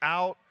he's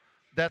out,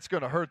 that's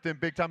going to hurt them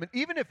big time. And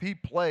even if he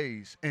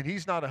plays and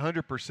he's not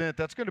 100%,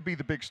 that's going to be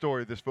the big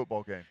story of this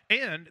football game.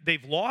 And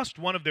they've lost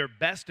one of their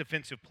best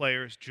defensive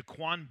players,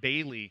 Jaquan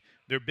Bailey,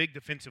 their big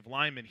defensive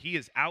lineman. He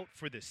is out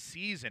for the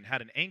season,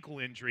 had an ankle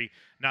injury.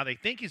 Now they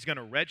think he's going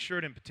to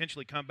redshirt and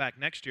potentially come back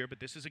next year, but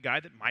this is a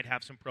guy that might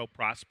have some pro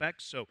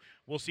prospects, so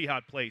we'll see how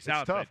it plays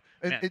out. It's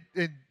tough.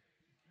 And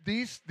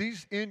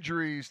these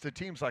injuries to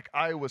teams like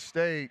Iowa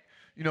State,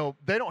 you know,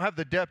 they don't have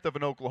the depth of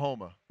an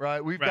Oklahoma, right?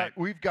 We've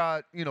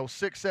got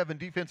 6-7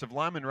 defensive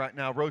linemen right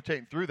now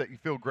rotating through that you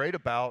feel great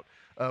about.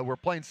 We're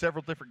playing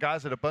several different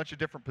guys at a bunch of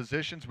different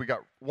positions. We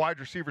got wide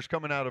receivers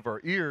coming out of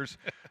our ears.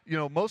 You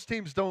know, most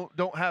teams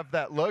don't have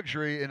that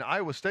luxury. In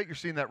Iowa State, you're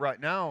seeing that right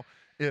now.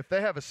 If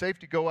they have a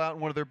safety go out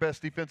and one of their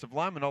best defensive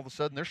linemen, all of a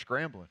sudden they're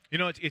scrambling. You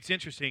know, it's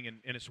interesting and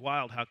it's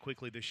wild how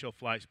quickly this show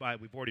flies by.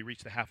 We've already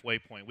reached the halfway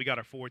point. We got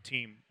our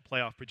 4-team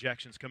playoff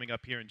projections coming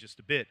up here in just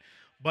a bit.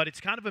 But it's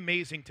kind of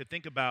amazing to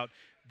think about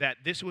that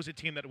this was a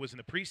team that was in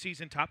the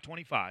preseason top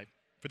 25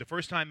 for the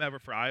first time ever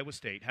for Iowa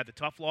State, had the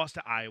tough loss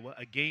to Iowa,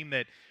 a game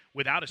that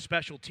without a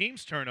special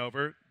teams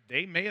turnover,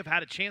 they may have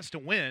had a chance to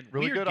win.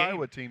 Really Weird good game.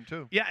 Iowa team,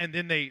 too. Yeah, and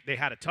then they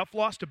had a tough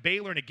loss to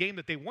Baylor in a game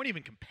that they weren't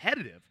even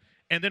competitive.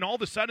 And then all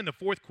of a sudden in the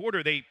fourth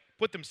quarter, they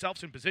put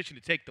themselves in position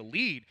to take the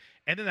lead.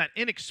 And then that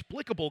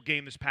inexplicable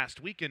game this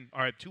past weekend,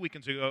 or 2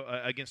 weekends ago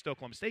against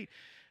Oklahoma State,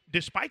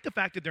 despite the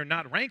fact that they're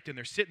not ranked and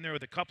they're sitting there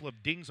with a couple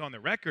of dings on the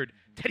record,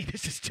 Teddy,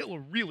 this is still a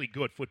really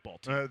good football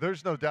team.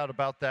 There's no doubt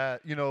about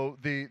that. You know,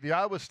 the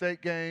Iowa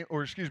State game,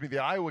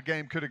 the Iowa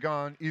game could have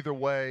gone either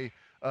way.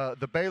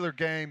 The Baylor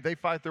game, they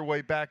fight their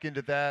way back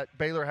into that.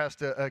 Baylor has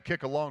to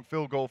kick a long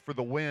field goal for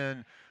the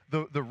win.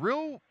 The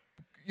real,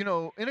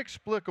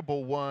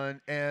 inexplicable one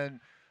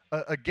and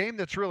a game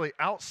that's really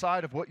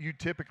outside of what you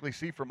typically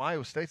see from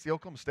Iowa State's the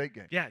Oklahoma State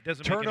game. Yeah, it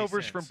doesn't Turnovers make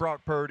any sense. from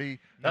Brock Purdy. None.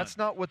 That's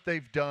not what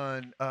they've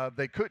done.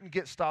 They couldn't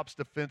get stops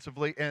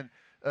defensively. And,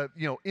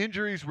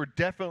 injuries were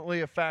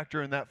definitely a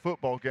factor in that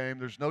football game.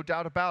 There's no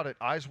doubt about it.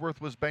 Eisworth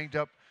was banged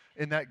up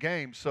in that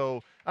game.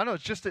 So I know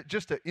it's just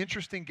an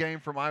interesting game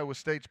from Iowa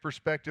State's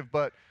perspective,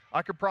 but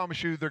I can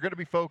promise you they're going to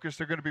be focused.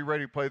 They're going to be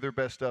ready to play their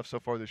best stuff so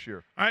far this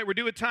year. All right, we're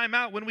doing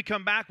timeout. When we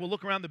come back, we'll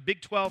look around the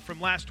Big 12 from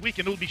last week,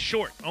 and it'll be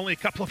short. Only a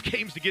couple of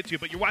games to get to,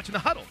 but you're watching The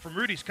Huddle from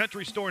Rudy's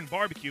Country Store and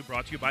Barbecue,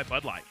 brought to you by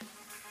Bud Light.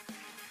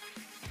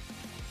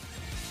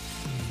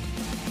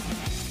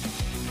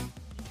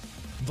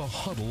 The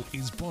Huddle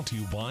is brought to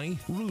you by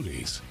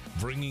Rudy's,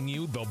 bringing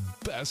you the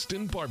best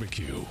in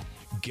barbecue.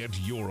 Get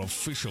your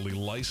officially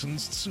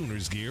licensed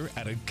Sooners gear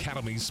at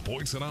Academy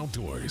Sports and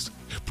Outdoors,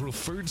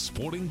 preferred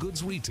sporting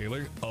goods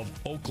retailer of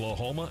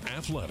Oklahoma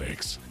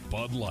Athletics.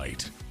 Bud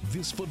Light.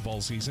 This football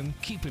season,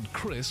 keep it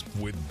crisp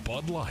with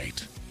Bud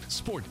Light.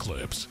 Sport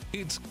Clips.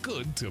 It's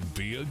good to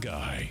be a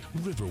guy.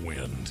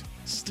 Riverwind.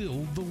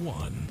 Still the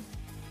one.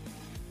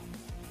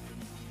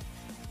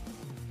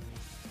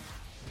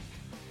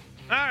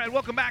 All right,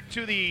 welcome back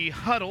to the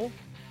Huddle.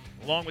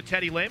 Along with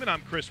Teddy Lehman,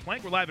 I'm Chris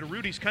Plank. We're live at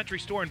Rudy's Country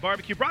Store and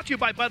Barbecue, brought to you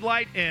by Bud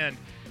Light, and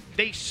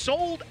they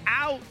sold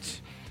out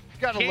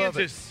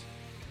Kansas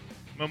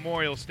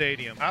Memorial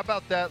Stadium. How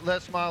about that?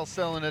 Les Miles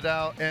selling it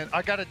out. And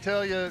I got to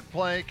tell you,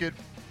 Plank, it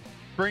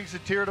brings a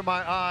tear to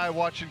my eye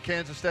watching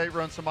Kansas State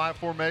run some I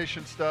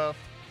formation stuff.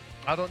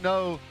 I don't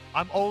know.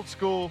 I'm old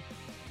school.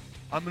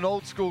 I'm an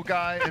old school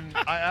guy, and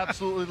I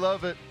absolutely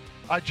love it.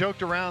 I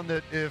joked around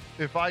that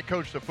if I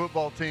coached a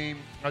football team,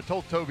 I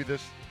told Toby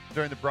this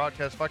during the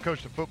broadcast, if I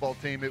coached a football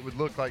team, it would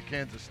look like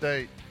Kansas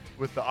State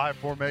with the I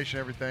formation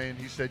and everything. And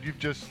he said, you've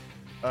just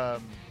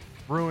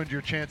ruined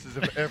your chances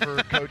of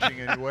ever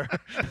coaching anywhere.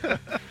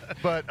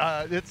 But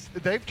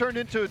they've turned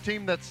into a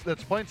team that's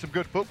playing some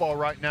good football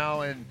right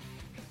now, and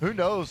who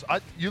knows?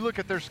 You look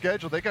at their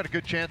schedule, they got a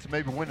good chance of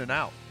maybe winning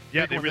out.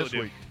 Yeah, they really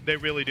do. They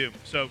really do.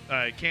 So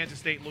Kansas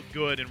State looked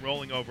good in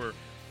rolling over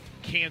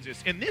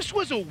Kansas. And this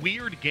was a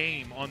weird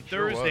game on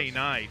Thursday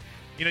night.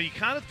 You know, you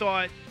kind of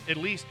thought, at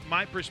least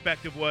my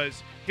perspective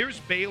was, here's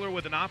Baylor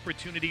with an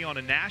opportunity on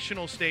a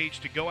national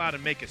stage to go out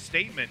and make a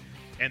statement.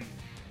 And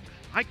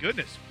my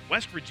goodness,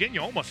 West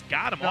Virginia almost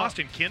got him. No.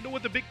 Austin Kendall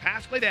with the big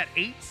pass play. They had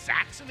 8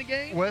 sacks in the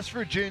game. West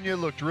Virginia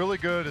looked really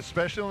good,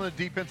 especially on the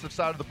defensive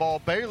side of the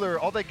ball. Baylor,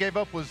 all they gave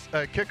up was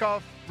a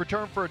kickoff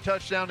return for a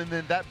touchdown, and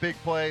then that big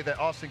play that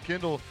Austin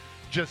Kendall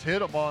just hit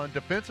them on.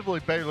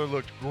 Defensively, Baylor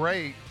looked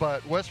great,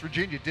 but West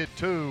Virginia did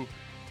too.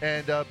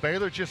 And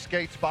Baylor just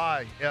skates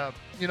by.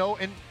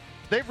 And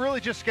they've really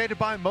just skated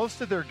by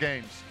most of their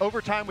games.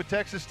 Overtime with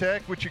Texas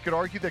Tech, which you could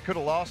argue they could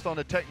have lost on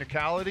a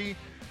technicality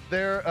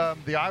there.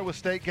 The Iowa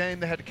State game,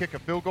 they had to kick a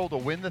field goal to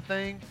win the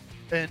thing.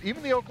 And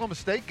even the Oklahoma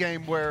State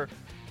game where,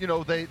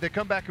 they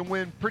come back and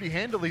win pretty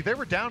handily, they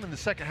were down in the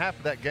second half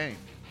of that game.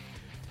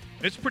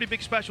 It's a pretty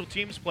big special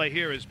teams play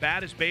here. As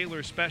bad as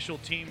Baylor's special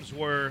teams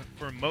were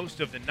for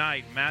most of the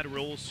night, Matt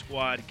Rule's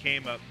squad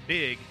came up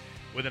big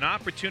with an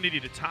opportunity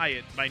to tie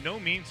it. By no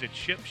means a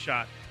chip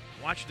shot.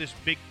 Watch this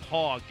big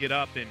paw get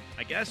up and,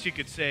 I guess you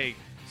could say,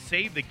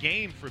 save the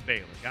game for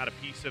Baylor. Got a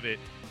piece of it,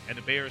 and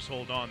the Bears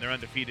hold on. They're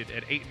undefeated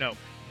at 8-0.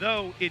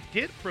 Though it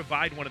did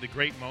provide one of the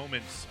great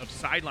moments of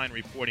sideline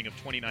reporting of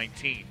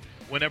 2019,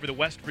 whenever the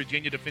West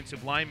Virginia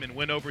defensive lineman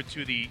went over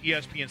to the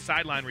ESPN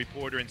sideline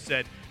reporter and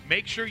said,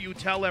 make sure you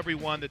tell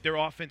everyone that their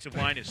offensive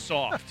line is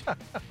soft.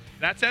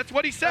 That's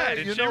what he said,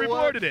 and she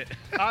reported it.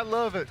 I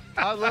love it.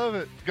 I love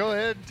it. Go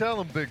ahead and tell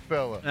them, big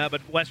fella.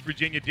 But West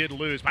Virginia did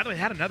lose. By the way,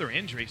 had another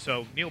injury,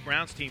 so Neil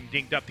Brown's team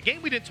dinged up. The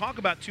game we didn't talk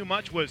about too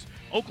much was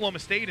Oklahoma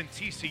State and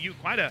TCU.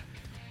 Quite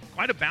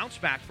a bounce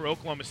back for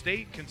Oklahoma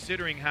State,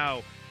 considering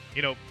how,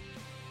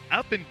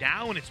 up and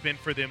down it's been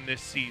for them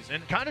this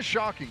season. Kind of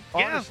shocking,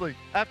 honestly.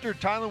 Yeah. After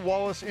Tylan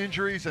Wallace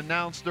injuries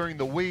announced during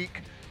the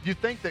week, you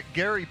think that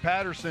Gary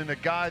Patterson, a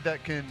guy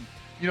that can,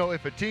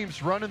 if a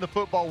team's running the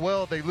football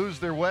well, they lose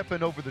their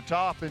weapon over the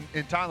top. And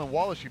in Tylan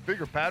Wallace, you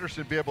figure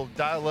Patterson would be able to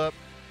dial up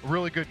a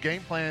really good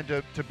game plan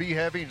to be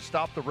heavy and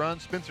stop the run.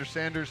 Spencer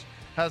Sanders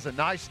has a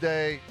nice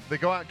day. They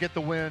go out and get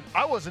the win.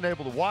 I wasn't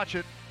able to watch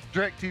it.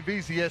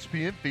 DirecTV's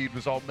ESPN feed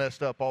was all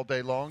messed up all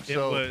day long,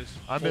 so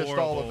I missed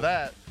all of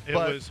that. It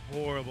was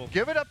horrible.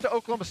 Give it up to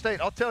Oklahoma State.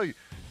 I'll tell you,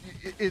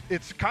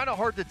 it's kind of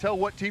hard to tell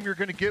what team you're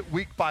going to get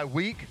week by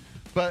week,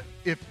 but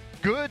if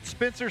good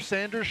Spencer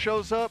Sanders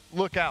shows up,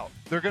 look out.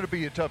 They're going to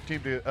be a tough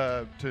team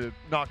to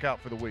knock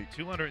out for the week.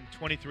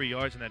 223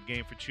 yards in that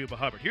game for Chuba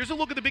Hubbard. Here's a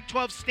look at the Big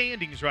 12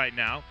 standings right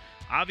now.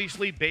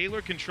 Obviously,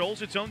 Baylor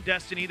controls its own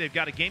destiny. They've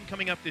got a game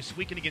coming up this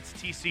weekend against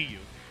TCU.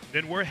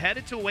 Then we're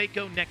headed to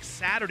Waco next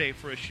Saturday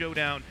for a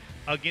showdown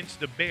against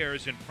the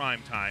Bears in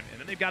prime time. And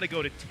then they've got to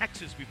go to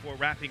Texas before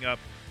wrapping up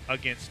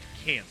against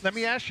Kansas. Let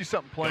me ask you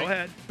something, Plank. Go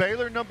ahead.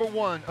 Baylor, number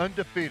 1,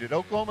 undefeated.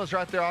 Oklahoma's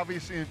right there,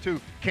 obviously, in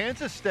 2.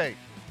 Kansas State,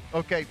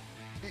 okay,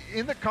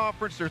 in the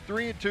conference, they're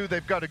 3-2.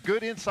 They've got a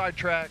good inside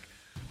track.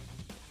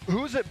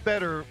 Who's it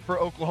better for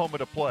Oklahoma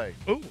to play?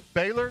 Ooh.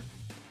 Baylor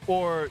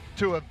or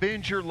to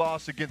avenge your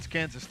loss against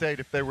Kansas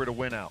State if they were to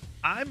win out?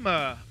 I'm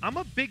a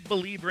big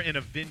believer in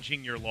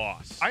avenging your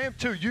loss. I am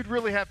too. You'd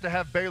really have to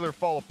have Baylor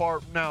fall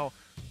apart. Now,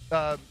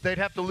 they'd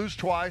have to lose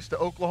twice to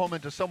Oklahoma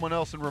and to someone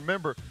else. And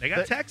remember, they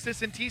got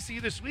Texas and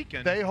TCU this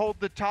weekend. They hold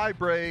the tie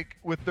break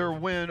with their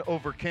win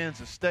over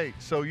Kansas State.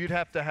 So you'd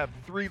have to have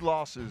 3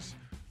 losses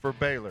for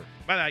Baylor.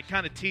 But I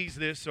kind of teased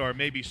this or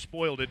maybe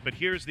spoiled it, but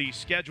here's the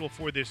schedule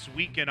for this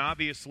weekend.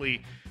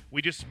 Obviously,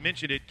 we just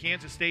mentioned it.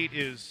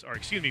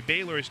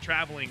 Baylor is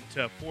traveling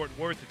to Fort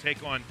Worth to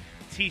take on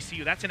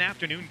TCU. That's an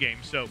afternoon game,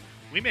 so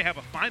we may have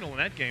a final in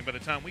that game by the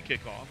time we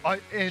kick off.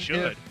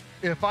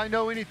 If I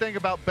know anything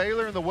about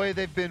Baylor and the way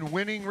they've been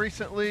winning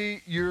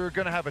recently, you're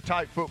going to have a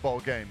tight football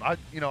game. I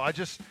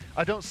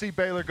don't see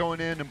Baylor going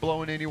in and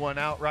blowing anyone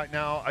out right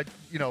now.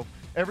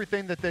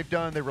 Everything that they've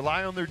done, they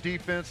rely on their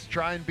defense,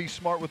 try and be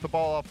smart with the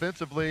ball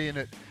offensively,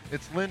 and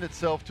it's lend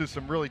itself to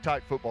some really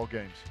tight football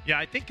games. Yeah,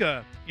 I think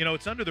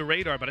it's under the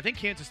radar, but I think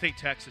Kansas State,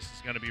 Texas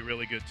is going to be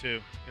really good too.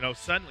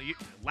 Suddenly,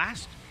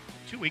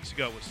 2 weeks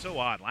ago was so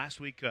odd.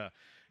 2 weeks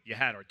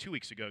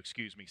ago,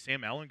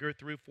 Sam Ehlinger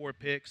threw 4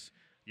 picks.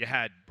 You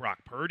had Brock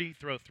Purdy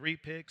throw 3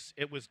 picks.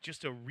 It was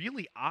just a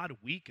really odd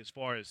week as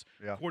far as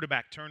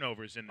quarterback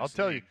turnovers in this I'll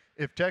tell league.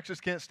 you, if Texas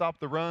can't stop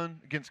the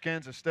run against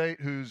Kansas State,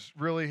 who's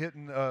really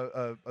hitting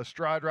a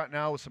stride right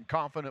now with some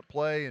confident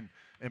play and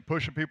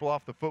pushing people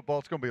off the football,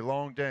 it's going to be a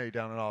long day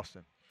down in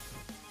Austin.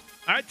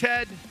 All right,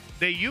 Ted,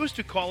 they used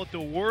to call it the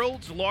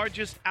world's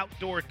largest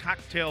outdoor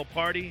cocktail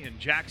party in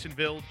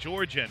Jacksonville,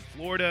 Georgia, and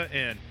Florida.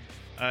 And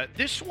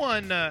this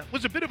one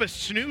was a bit of a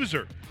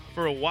snoozer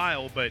for a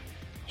while, but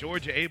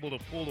Georgia able to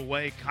pull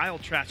away. Kyle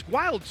Trask,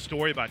 wild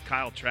story about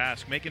Kyle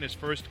Trask, making his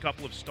first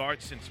couple of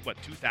starts since,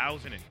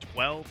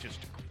 2012. Just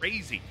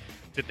crazy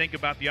to think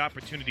about the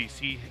opportunities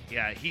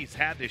he's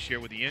had this year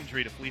with the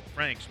injury to Felipe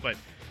Franks. But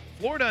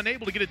Florida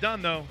unable to get it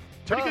done, though.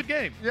 Pretty good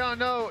game. Yeah,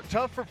 no,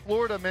 tough for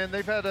Florida, man.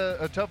 They've had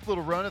a tough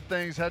little run of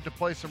things, had to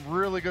play some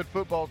really good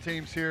football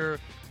teams here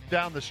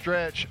down the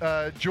stretch.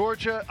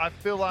 Georgia, I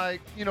feel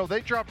like,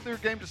 they dropped their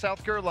game to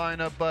South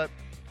Carolina, but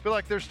I feel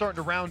like they're starting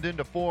to round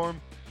into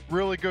form.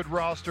 Really good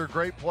roster,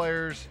 great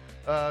players,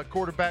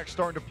 quarterback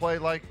starting to play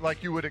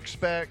like you would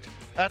expect.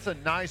 That's a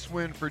nice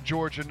win for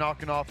Georgia,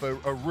 knocking off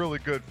a really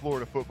good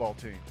Florida football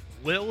team.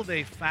 Will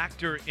they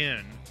factor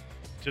in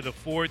to the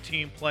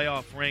 4-team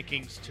playoff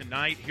rankings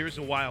tonight? Here's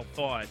a wild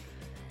thought.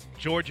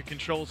 Georgia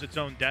controls its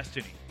own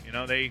destiny.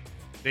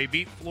 They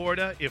beat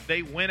Florida. If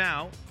they win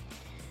out,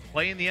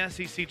 play in the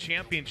SEC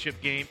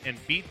championship game, and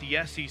beat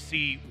the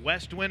SEC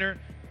West winner,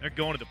 they're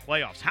going to the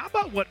playoffs. How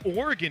about what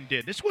Oregon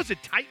did? This was a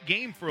tight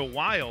game for a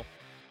while.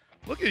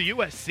 Look at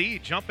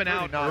USC jumping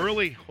out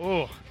early.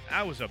 Oh,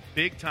 that was a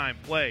big-time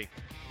play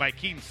by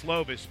Keaton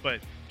Slovis.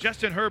 But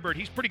Justin Herbert,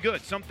 he's pretty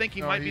good. Some think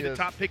he might be the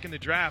top pick in the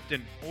draft,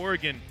 and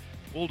Oregon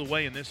pulled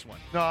away in this one.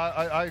 No,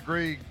 I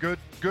agree. Good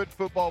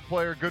football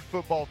player, good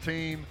football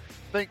team.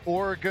 I think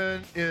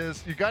Oregon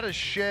you got to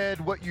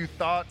shed what you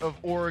thought of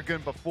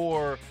Oregon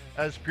before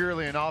as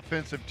purely an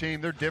offensive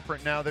team. They're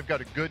different now. They've got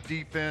a good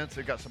defense.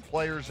 They've got some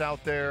players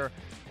out there.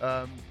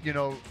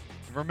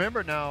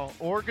 Remember now,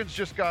 Oregon's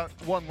just got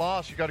one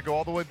loss. You got to go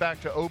all the way back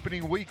to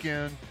opening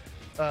weekend.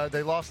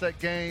 They lost that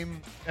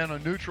game on a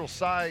neutral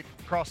site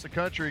across the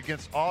country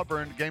against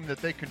Auburn, a game that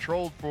they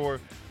controlled for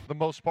the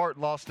most part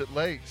and lost it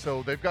late.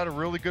 So they've got a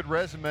really good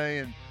resume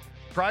and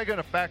probably going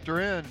to factor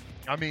in.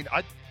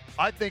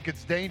 I think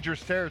it's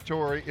dangerous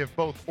territory if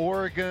both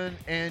Oregon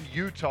and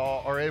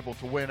Utah are able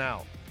to win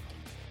out.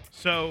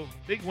 So,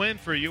 big win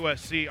for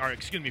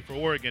for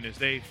Oregon as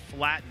they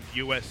flattened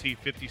USC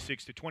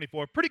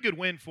 56-24. Pretty good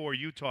win for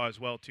Utah as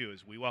well, too,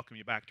 as we welcome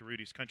you back to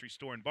Rudy's Country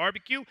Store and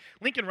Barbecue.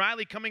 Lincoln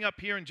Riley coming up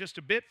here in just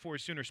a bit for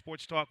Sooner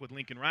Sports Talk with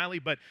Lincoln Riley.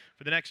 But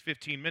for the next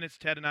 15 minutes,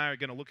 Ted and I are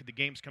going to look at the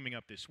games coming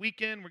up this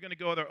weekend. We're going to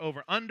go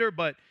over-under,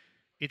 but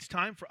it's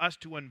time for us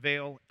to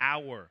unveil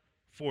our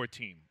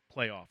 4-team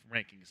playoff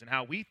rankings and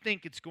how we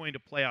think it's going to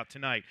play out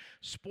tonight.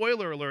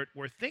 Spoiler alert,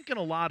 we're thinking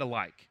a lot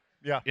alike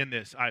in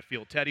this, I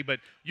feel, Teddy.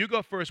 But you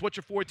go first. What's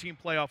your 4-team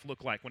playoff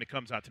look like when it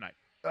comes out tonight?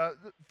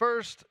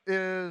 First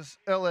is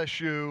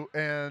LSU,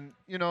 and,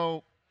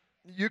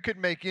 you could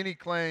make any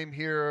claim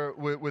here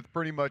with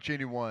pretty much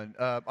anyone.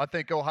 I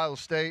think Ohio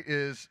State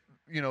is,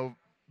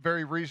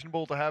 very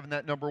reasonable to have in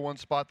that number 1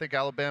 spot. I think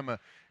Alabama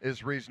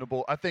is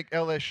reasonable. I think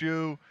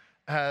LSU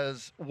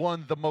has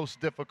won the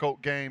most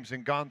difficult games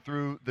and gone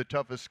through the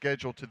toughest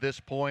schedule to this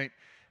point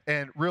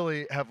and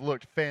really have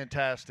looked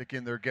fantastic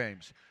in their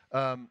games.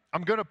 I'm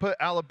going to put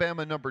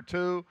Alabama number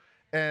 2,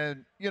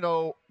 and,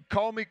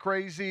 call me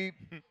crazy,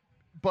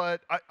 but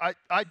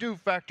I do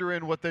factor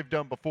in what they've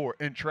done before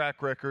in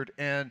track record,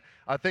 and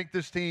I think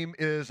this team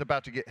is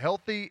about to get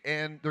healthy,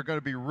 and they're going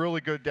to be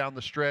really good down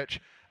the stretch.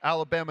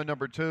 Alabama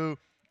number 2,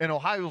 and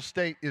Ohio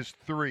State is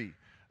 3.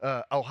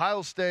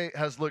 Ohio State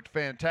has looked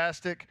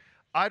fantastic.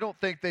 I don't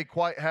think they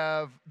quite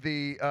have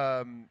the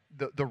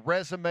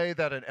resume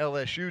that an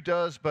LSU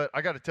does, but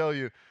I got to tell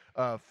you,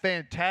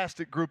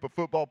 fantastic group of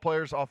football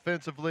players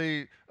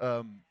offensively,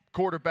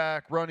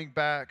 quarterback, running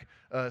back,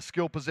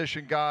 skill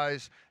position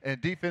guys,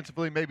 and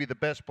defensively maybe the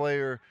best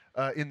player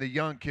in the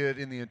young kid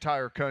in the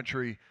entire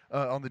country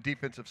on the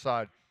defensive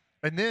side.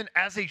 And then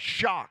as a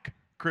shock,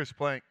 Chris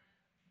Plank,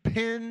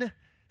 Penn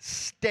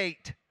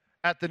State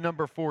at the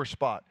number 4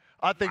 spot.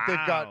 I think they've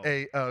got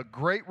a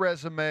great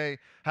resume,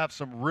 have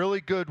some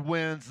really good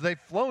wins. They've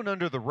flown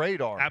under the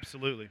radar.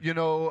 Absolutely. You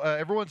know,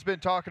 everyone's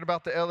been talking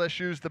about the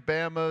LSUs, the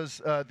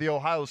Bamas, the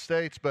Ohio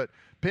States, but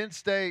Penn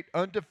State,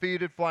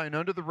 undefeated, flying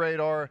under the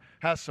radar,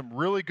 has some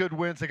really good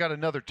wins. They got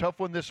another tough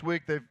one this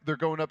week. They're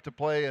going up to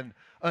play an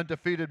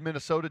undefeated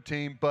Minnesota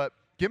team, but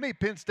give me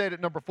Penn State at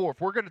number 4.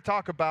 If we're going to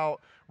talk about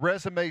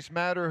resumes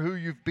matter, who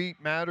you've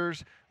beat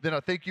matters, then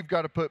I think you've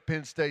got to put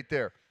Penn State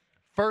there.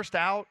 First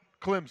out,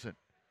 Clemson.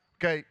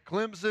 Okay,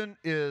 Clemson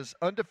is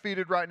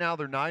undefeated right now.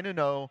 They're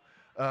 9-0.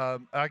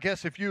 I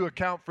guess if you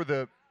account for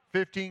the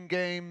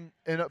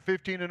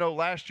 15-0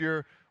 last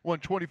year, won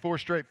 24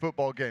 straight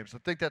football games. I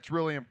think that's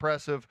really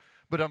impressive.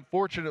 But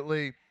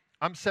unfortunately,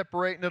 I'm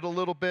separating it a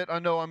little bit. I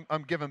know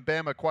I'm giving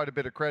Bama quite a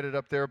bit of credit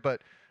up there,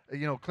 but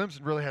you know,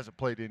 Clemson really hasn't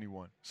played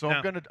anyone. So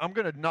no. I'm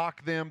gonna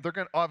knock them. They're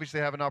gonna obviously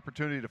have an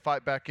opportunity to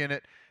fight back in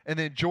it. And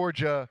then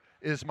Georgia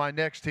is my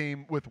next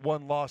team with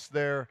one loss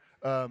there.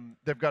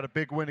 They've got a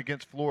big win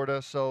against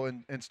Florida, so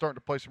and starting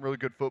to play some really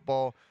good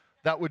football.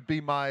 That would be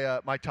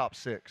my my top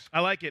 6. I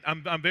like it.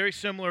 I'm very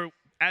similar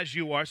as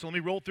you are, so let me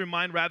roll through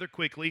mine rather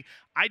quickly.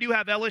 I do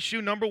have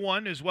LSU number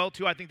 1 as well,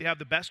 too. I think they have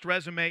the best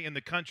resume in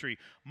the country.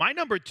 My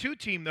number 2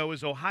 team, though,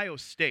 is Ohio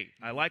State.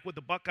 I like what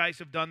the Buckeyes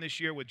have done this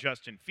year with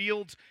Justin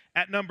Fields.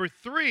 At number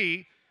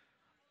 3,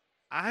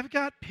 I've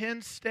got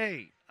Penn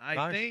State.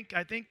 I think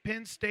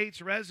Penn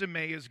State's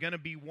resume is going to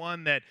be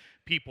one that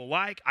people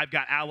like. I've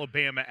got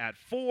Alabama at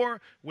 4,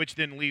 which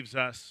then leaves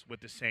us with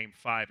the same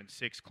 5 and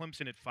 6.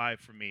 Clemson at 5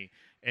 for me,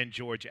 and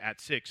Georgia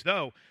at 6.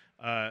 Though,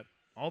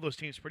 all those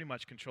teams pretty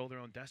much control their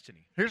own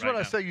destiny. Here's what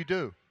I say you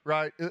do,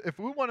 right? If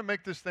we want to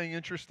make this thing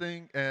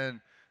interesting,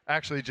 and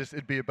actually just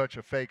it'd be a bunch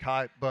of fake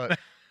hype, but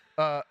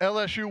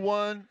LSU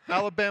 1,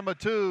 Alabama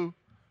 2,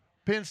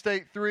 Penn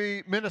State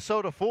 3,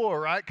 Minnesota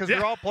 4, right? Because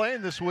they're all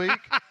playing this week.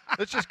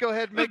 Let's just go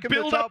ahead and make them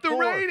the top 4. Build up the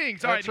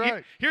ratings. That's all right,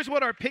 right. Here's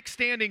what our pick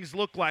standings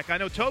look like. I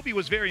know Toby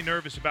was very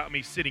nervous about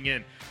me sitting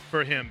in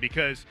for him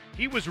because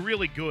he was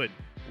really good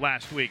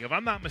last week. If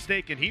I'm not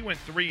mistaken, he went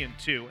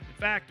 3-2. In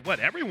fact,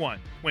 everyone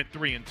went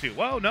 3-2.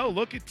 Whoa, no,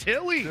 look at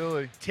Till,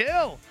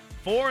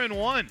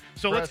 4-1.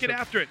 So let's get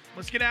after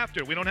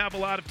it. We don't have a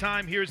lot of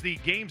time. Here's the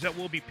games that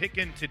we'll be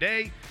picking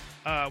today.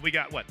 We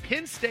got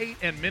Penn State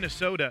and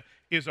Minnesota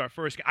is our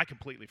first game. I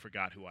completely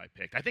forgot who I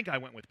picked. I think I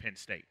went with Penn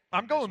State.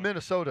 I'm going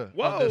Minnesota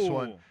on this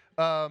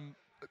one.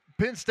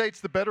 Penn State's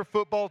the better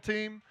football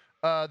team.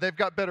 They've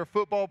got better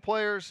football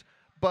players,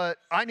 but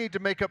I need to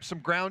make up some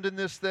ground in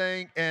this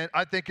thing, and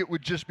I think it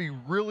would just be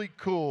really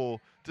cool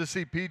to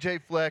see P.J.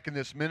 Fleck and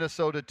this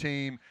Minnesota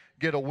team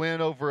get a win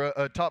over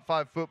a top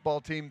 5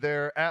 football team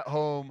there at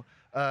home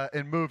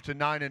and move to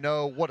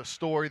 9-0. What a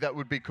story. That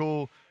would be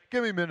cool.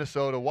 Give me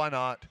Minnesota. Why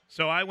not?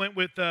 So I went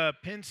with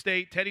Penn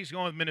State. Teddy's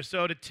going with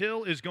Minnesota.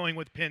 Till is going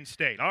with Penn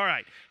State. All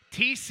right.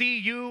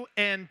 TCU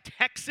and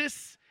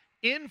Texas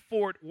in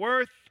Fort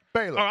Worth.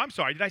 Baylor. Oh, I'm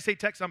sorry. Did I say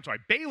Texas? I'm sorry.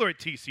 Baylor at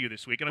TCU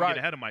this week, and I'm getting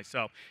ahead of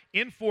myself.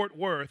 In Fort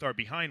Worth or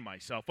behind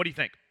myself. What do you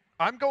think?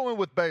 I'm going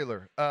with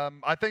Baylor.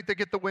 I think they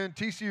get the win.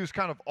 TCU's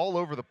kind of all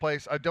over the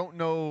place. I don't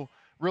know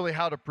really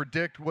how to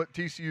predict what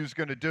TCU is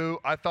going to do.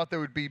 I thought they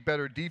would be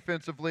better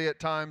defensively at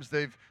times.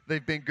 They've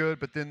been good,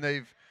 but then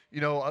they've,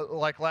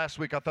 like last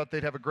week, I thought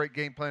they'd have a great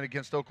game plan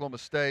against Oklahoma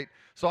State.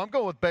 So I'm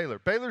going with Baylor.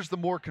 Baylor's the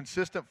more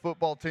consistent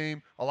football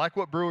team. I like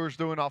what Brewer's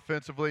doing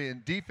offensively,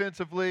 and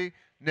defensively,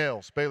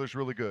 nails. Baylor's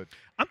really good.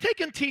 I'm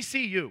taking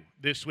TCU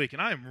this week,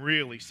 and I am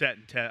really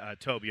setting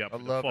Toby up for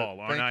the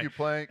fall. Thank you,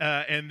 Plank.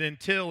 And then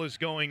Till is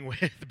going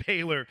with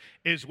Baylor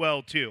as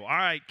well, too. All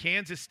right,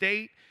 Kansas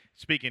State.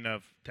 Speaking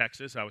of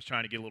Texas, I was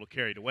trying to get a little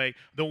carried away.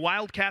 The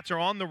Wildcats are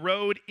on the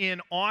road in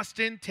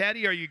Austin.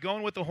 Teddy, are you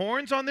going with the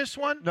Horns on this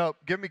one? No,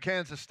 give me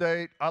Kansas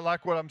State. I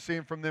like what I'm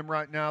seeing from them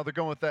right now. They're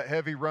going with that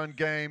heavy run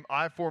game,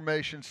 I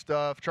formation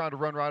stuff, trying to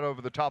run right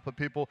over the top of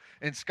people.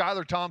 And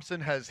Skylar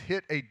Thompson has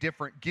hit a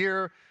different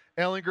gear.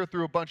 Ellinger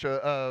threw a bunch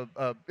of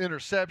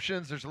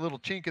interceptions. There's a little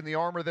chink in the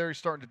armor there. He's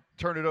starting to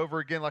turn it over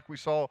again like we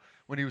saw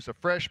when he was a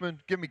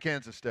freshman. Give me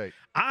Kansas State.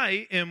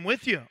 I am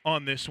with you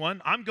on this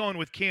one. I'm going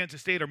with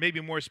Kansas State, or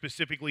maybe more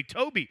specifically,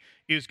 Toby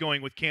is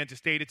going with Kansas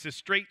State. It's a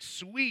straight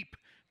sweep.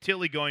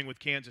 Tilly going with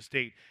Kansas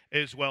State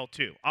as well,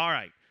 too. All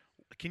right.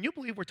 Can you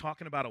believe we're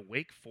talking about a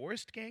Wake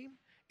Forest game?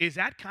 Is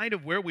that kind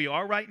of where we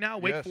are right now?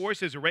 Wake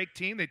Forest is a ranked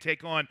team. They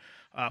take on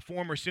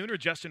former Sooner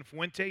Justin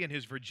Fuente and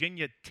his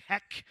Virginia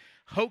Tech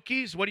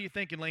Hokies. What do you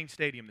think in Lane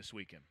Stadium this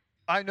weekend?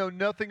 I know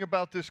nothing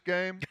about this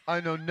game. I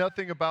know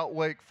nothing about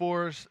Wake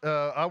Forest.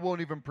 I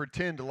won't even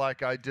pretend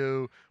like I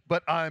do,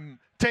 but I'm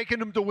taking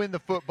them to win the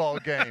football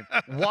game.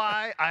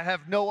 Why? I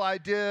have no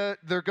idea.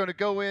 They're going to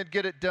go in,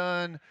 get it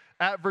done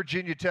at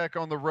Virginia Tech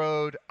on the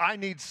road. I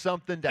need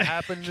something to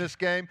happen in this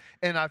game,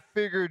 and I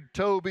figured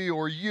Toby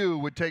or you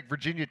would take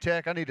Virginia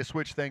Tech. I need to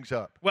switch things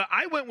up. Well,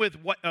 I went with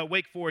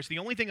Wake Forest. The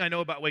only thing I know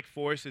about Wake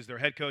Forest is their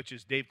head coach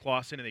is Dave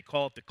Clawson, and they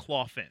call it the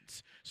Claw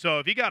Fence. So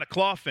if you got a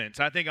Claw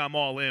Fence, I think I'm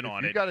all in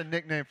on it. If you got a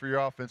nickname for your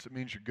offense, it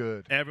means you're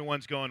good.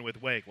 Everyone's going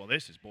with Wake. Well,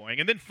 this is boring.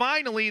 And then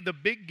finally, the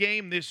big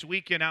game this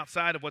weekend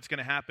outside of what's what's going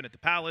to happen at the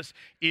Palace.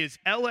 Is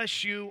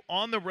LSU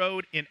on the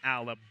road in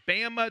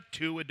Alabama?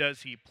 Tua,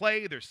 does he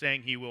play? They're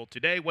saying he will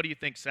today. What do you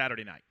think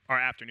Saturday night or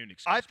afternoon?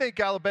 I think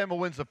Alabama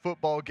wins the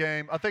football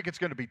game. I think it's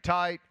going to be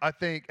tight. I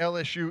think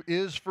LSU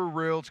is for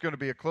real. It's going to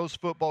be a close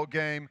football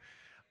game.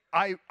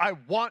 I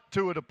want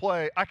Tua to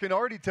play. I can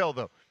already tell,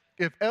 though,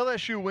 if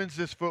LSU wins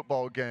this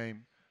football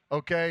game,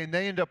 okay, and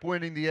they end up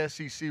winning the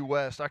SEC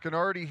West, I can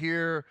already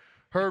hear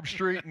Herb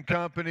Street and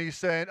company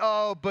saying,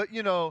 oh, but,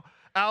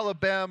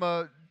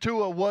 Alabama,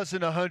 Tua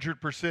wasn't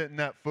 100% in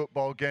that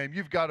football game.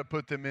 You've got to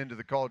put them into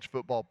the college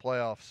football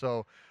playoff.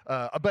 So,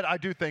 but I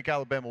do think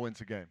Alabama wins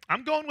the game.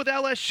 I'm going with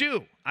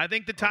LSU. I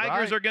think the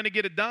Tigers are going to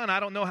get it done.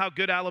 I don't know how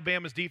good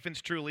Alabama's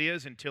defense truly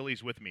is until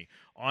he's with me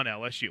on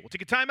LSU. We'll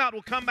take a timeout.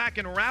 We'll come back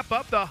and wrap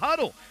up the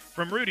Huddle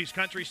from Rudy's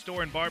Country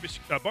Store and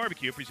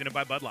Barbecue, presented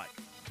by Bud Light.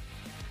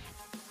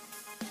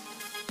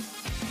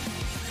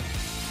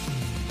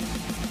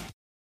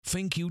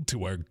 Thank you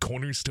to our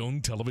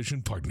Cornerstone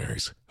Television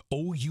partners,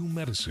 OU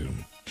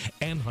Medicine,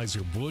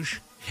 Anheuser-Busch,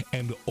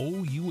 and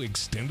OU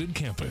Extended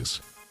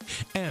Campus.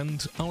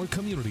 And our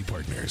community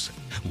partners,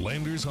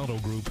 Landers Auto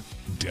Group,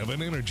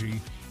 Devon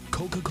Energy,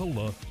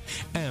 Coca-Cola,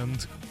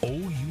 and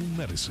OU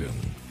Medicine.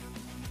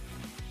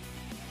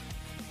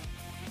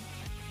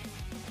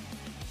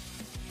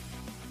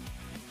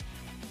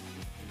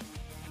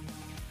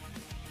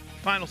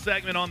 Final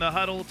segment on the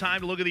Huddle.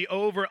 Time to look at the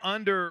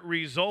over-under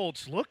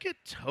results. Look at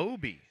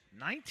Toby.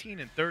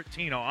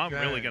 19-13. Oh, I'm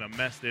really going to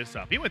mess this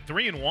up. He went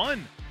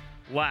 3-1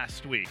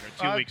 last week or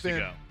 2 weeks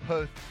ago.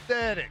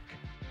 Pathetic.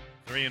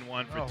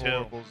 3-1 for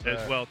Till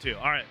as well, too.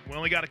 All right, we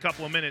only got a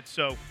couple of minutes,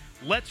 so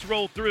let's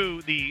roll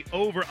through the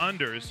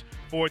over-unders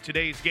for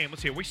today's game.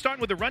 Let's see. Are we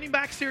starting with the running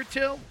backs here,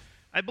 Till?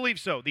 I believe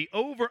so. The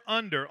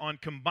over-under on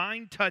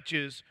combined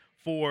touches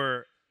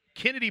for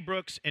Kennedy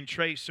Brooks and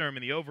Trey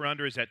Sermon, the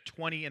over-under is at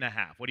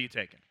 20.5. What are you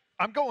taking?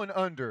 I'm going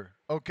under,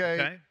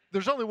 okay?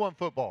 There's only one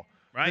football.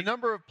 Right. The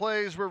number of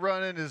plays we're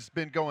running has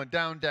been going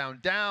down, down,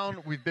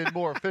 down. We've been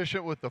more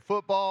efficient with the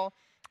football.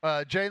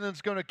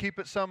 Jalen's going to keep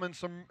it some in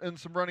some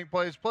running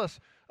plays. Plus,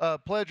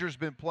 Pledger's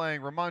been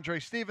playing.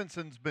 Ramondre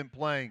Stevenson's been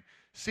playing.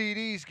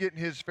 CD's getting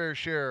his fair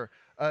share.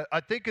 I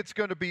think it's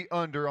going to be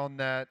under on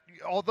that.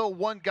 Although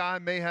one guy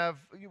may have,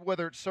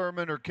 whether it's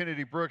Sermon or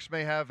Kennedy Brooks,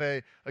 may have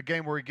a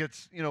game where he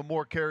gets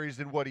more carries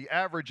than what he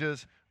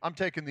averages. I'm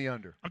taking the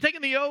under. I'm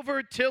taking the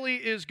over. Tilly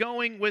is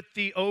going with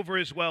the over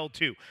as well,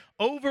 too.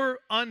 Over,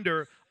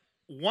 under,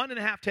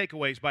 1.5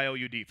 takeaways by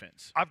OU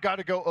defense. I've got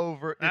to go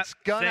over. It's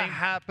going to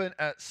happen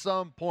at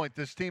some point.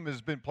 This team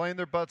has been playing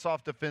their butts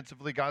off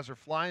defensively. Guys are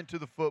flying to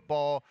the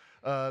football.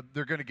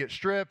 They're going to get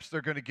strips.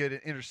 They're going to get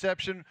an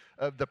interception.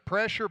 The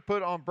pressure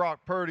put on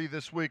Brock Purdy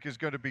this week is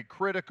going to be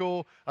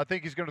critical. I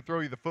think he's going to throw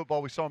you the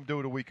football. We saw him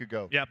do it a week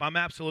ago. Yep, I'm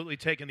absolutely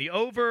taking the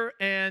over,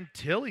 and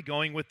Tilly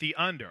going with the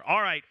under.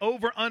 All right,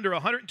 over, under,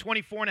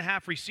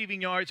 124.5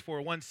 receiving yards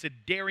for one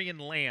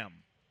Cedarian Lamb.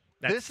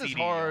 This is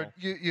hard.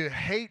 You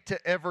hate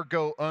to ever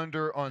go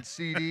under on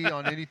CD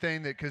on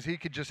anything because he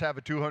could just have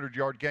a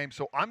 200-yard game.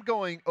 So I'm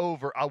going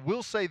over. I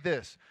will say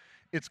this.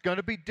 It's going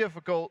to be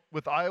difficult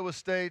with Iowa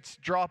State's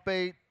drop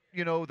 8.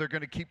 They're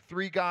going to keep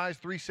 3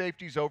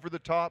 safeties over the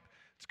top.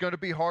 It's going to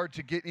be hard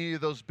to get any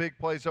of those big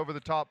plays over the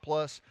top.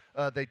 Plus,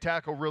 they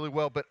tackle really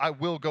well, but I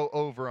will go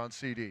over on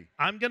CD.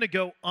 I'm going to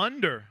go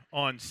under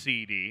on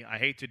CD. I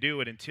hate to do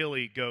it until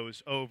he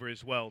goes over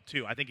as well,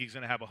 too. I think he's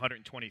going to have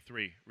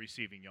 123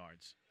 receiving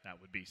yards. That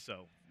would be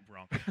so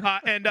wrong.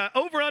 And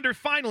over-under,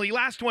 finally,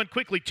 last one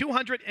quickly,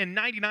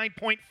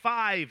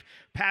 299.5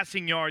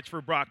 passing yards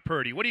for Brock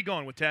Purdy. What are you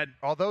going with, Ted?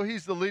 Although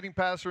he's the leading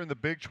passer in the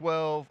Big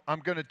 12, I'm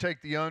going to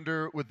take the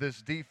under with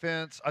this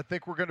defense. I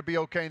think we're going to be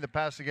okay in the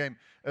passing game.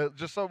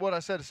 Just like what I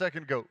said a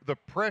second ago, the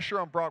pressure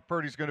on Brock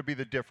Purdy is going to be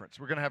the difference.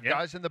 We're going to have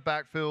guys in the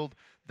backfield.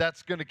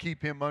 That's going to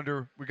keep him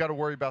under. We got to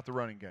worry about the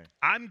running game.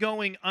 I'm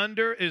going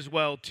under as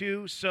well,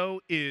 too.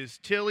 So is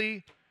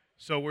Tilly.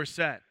 So we're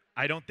set.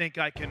 I don't think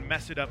I can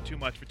mess it up too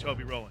much for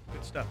Toby Rowland.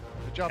 Good stuff.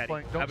 Good job,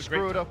 Blaine. Don't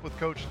screw it up with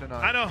Coach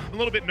tonight. I know. I'm a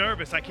little bit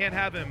nervous. I can't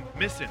have him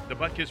missing the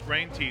Butkus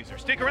Brain Teaser.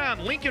 Stick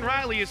around. Lincoln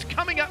Riley is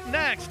coming up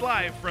next,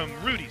 live from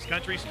Rudy's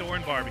Country Store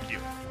and Barbecue.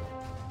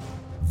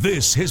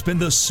 This has been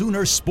the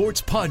Sooner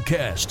Sports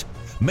Podcast.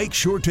 Make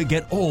sure to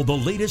get all the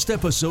latest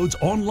episodes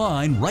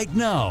online right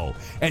now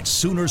at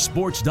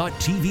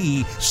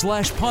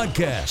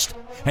Soonersports.tv/podcast.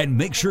 And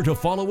make sure to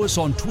follow us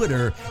on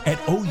Twitter at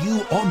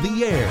OU On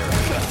The Air.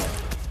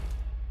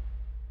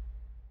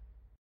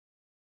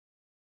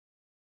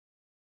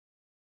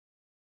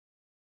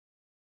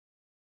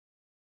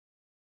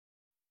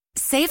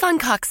 Save on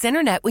Cox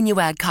Internet when you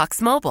add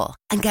Cox Mobile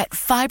and get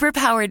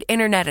fiber-powered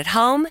internet at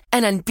home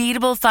and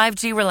unbeatable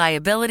 5G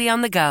reliability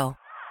on the go.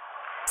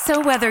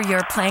 So whether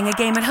you're playing a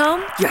game at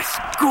home, Yes,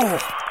 goal.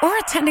 or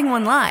attending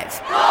one live,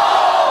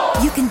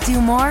 you can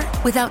do more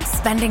without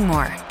spending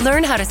more.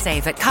 Learn how to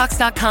save at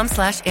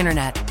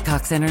cox.com/internet.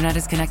 Cox Internet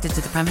is connected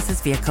to the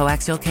premises via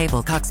coaxial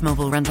cable. Cox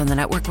Mobile runs on the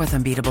network with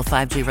unbeatable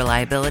 5G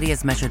reliability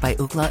as measured by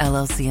Ookla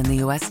LLC in the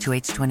U.S.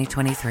 2H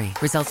 2023.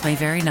 Results may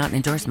vary, not an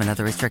endorsement.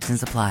 Other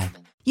restrictions apply.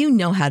 You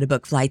know how to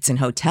book flights and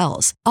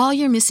hotels. All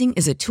you're missing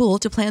is a tool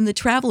to plan the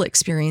travel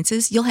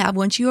experiences you'll have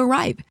once you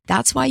arrive.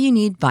 That's why you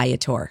need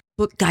Viator.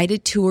 Book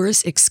guided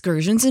tours,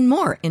 excursions, and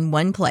more in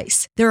one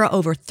place. There are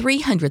over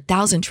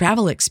 300,000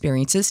 travel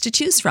experiences to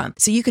choose from,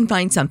 so you can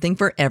find something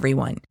for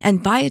everyone.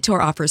 And Viator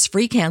offers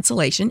free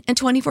cancellation and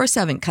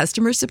 24/7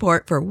 customer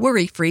support for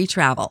worry-free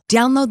travel.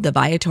 Download the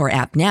Viator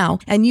app now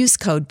and use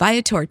code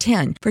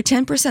Viator10 for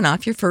 10%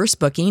 off your first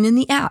booking in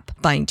the app.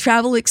 Find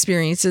travel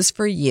experiences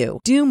for you.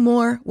 Do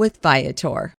more with Viator.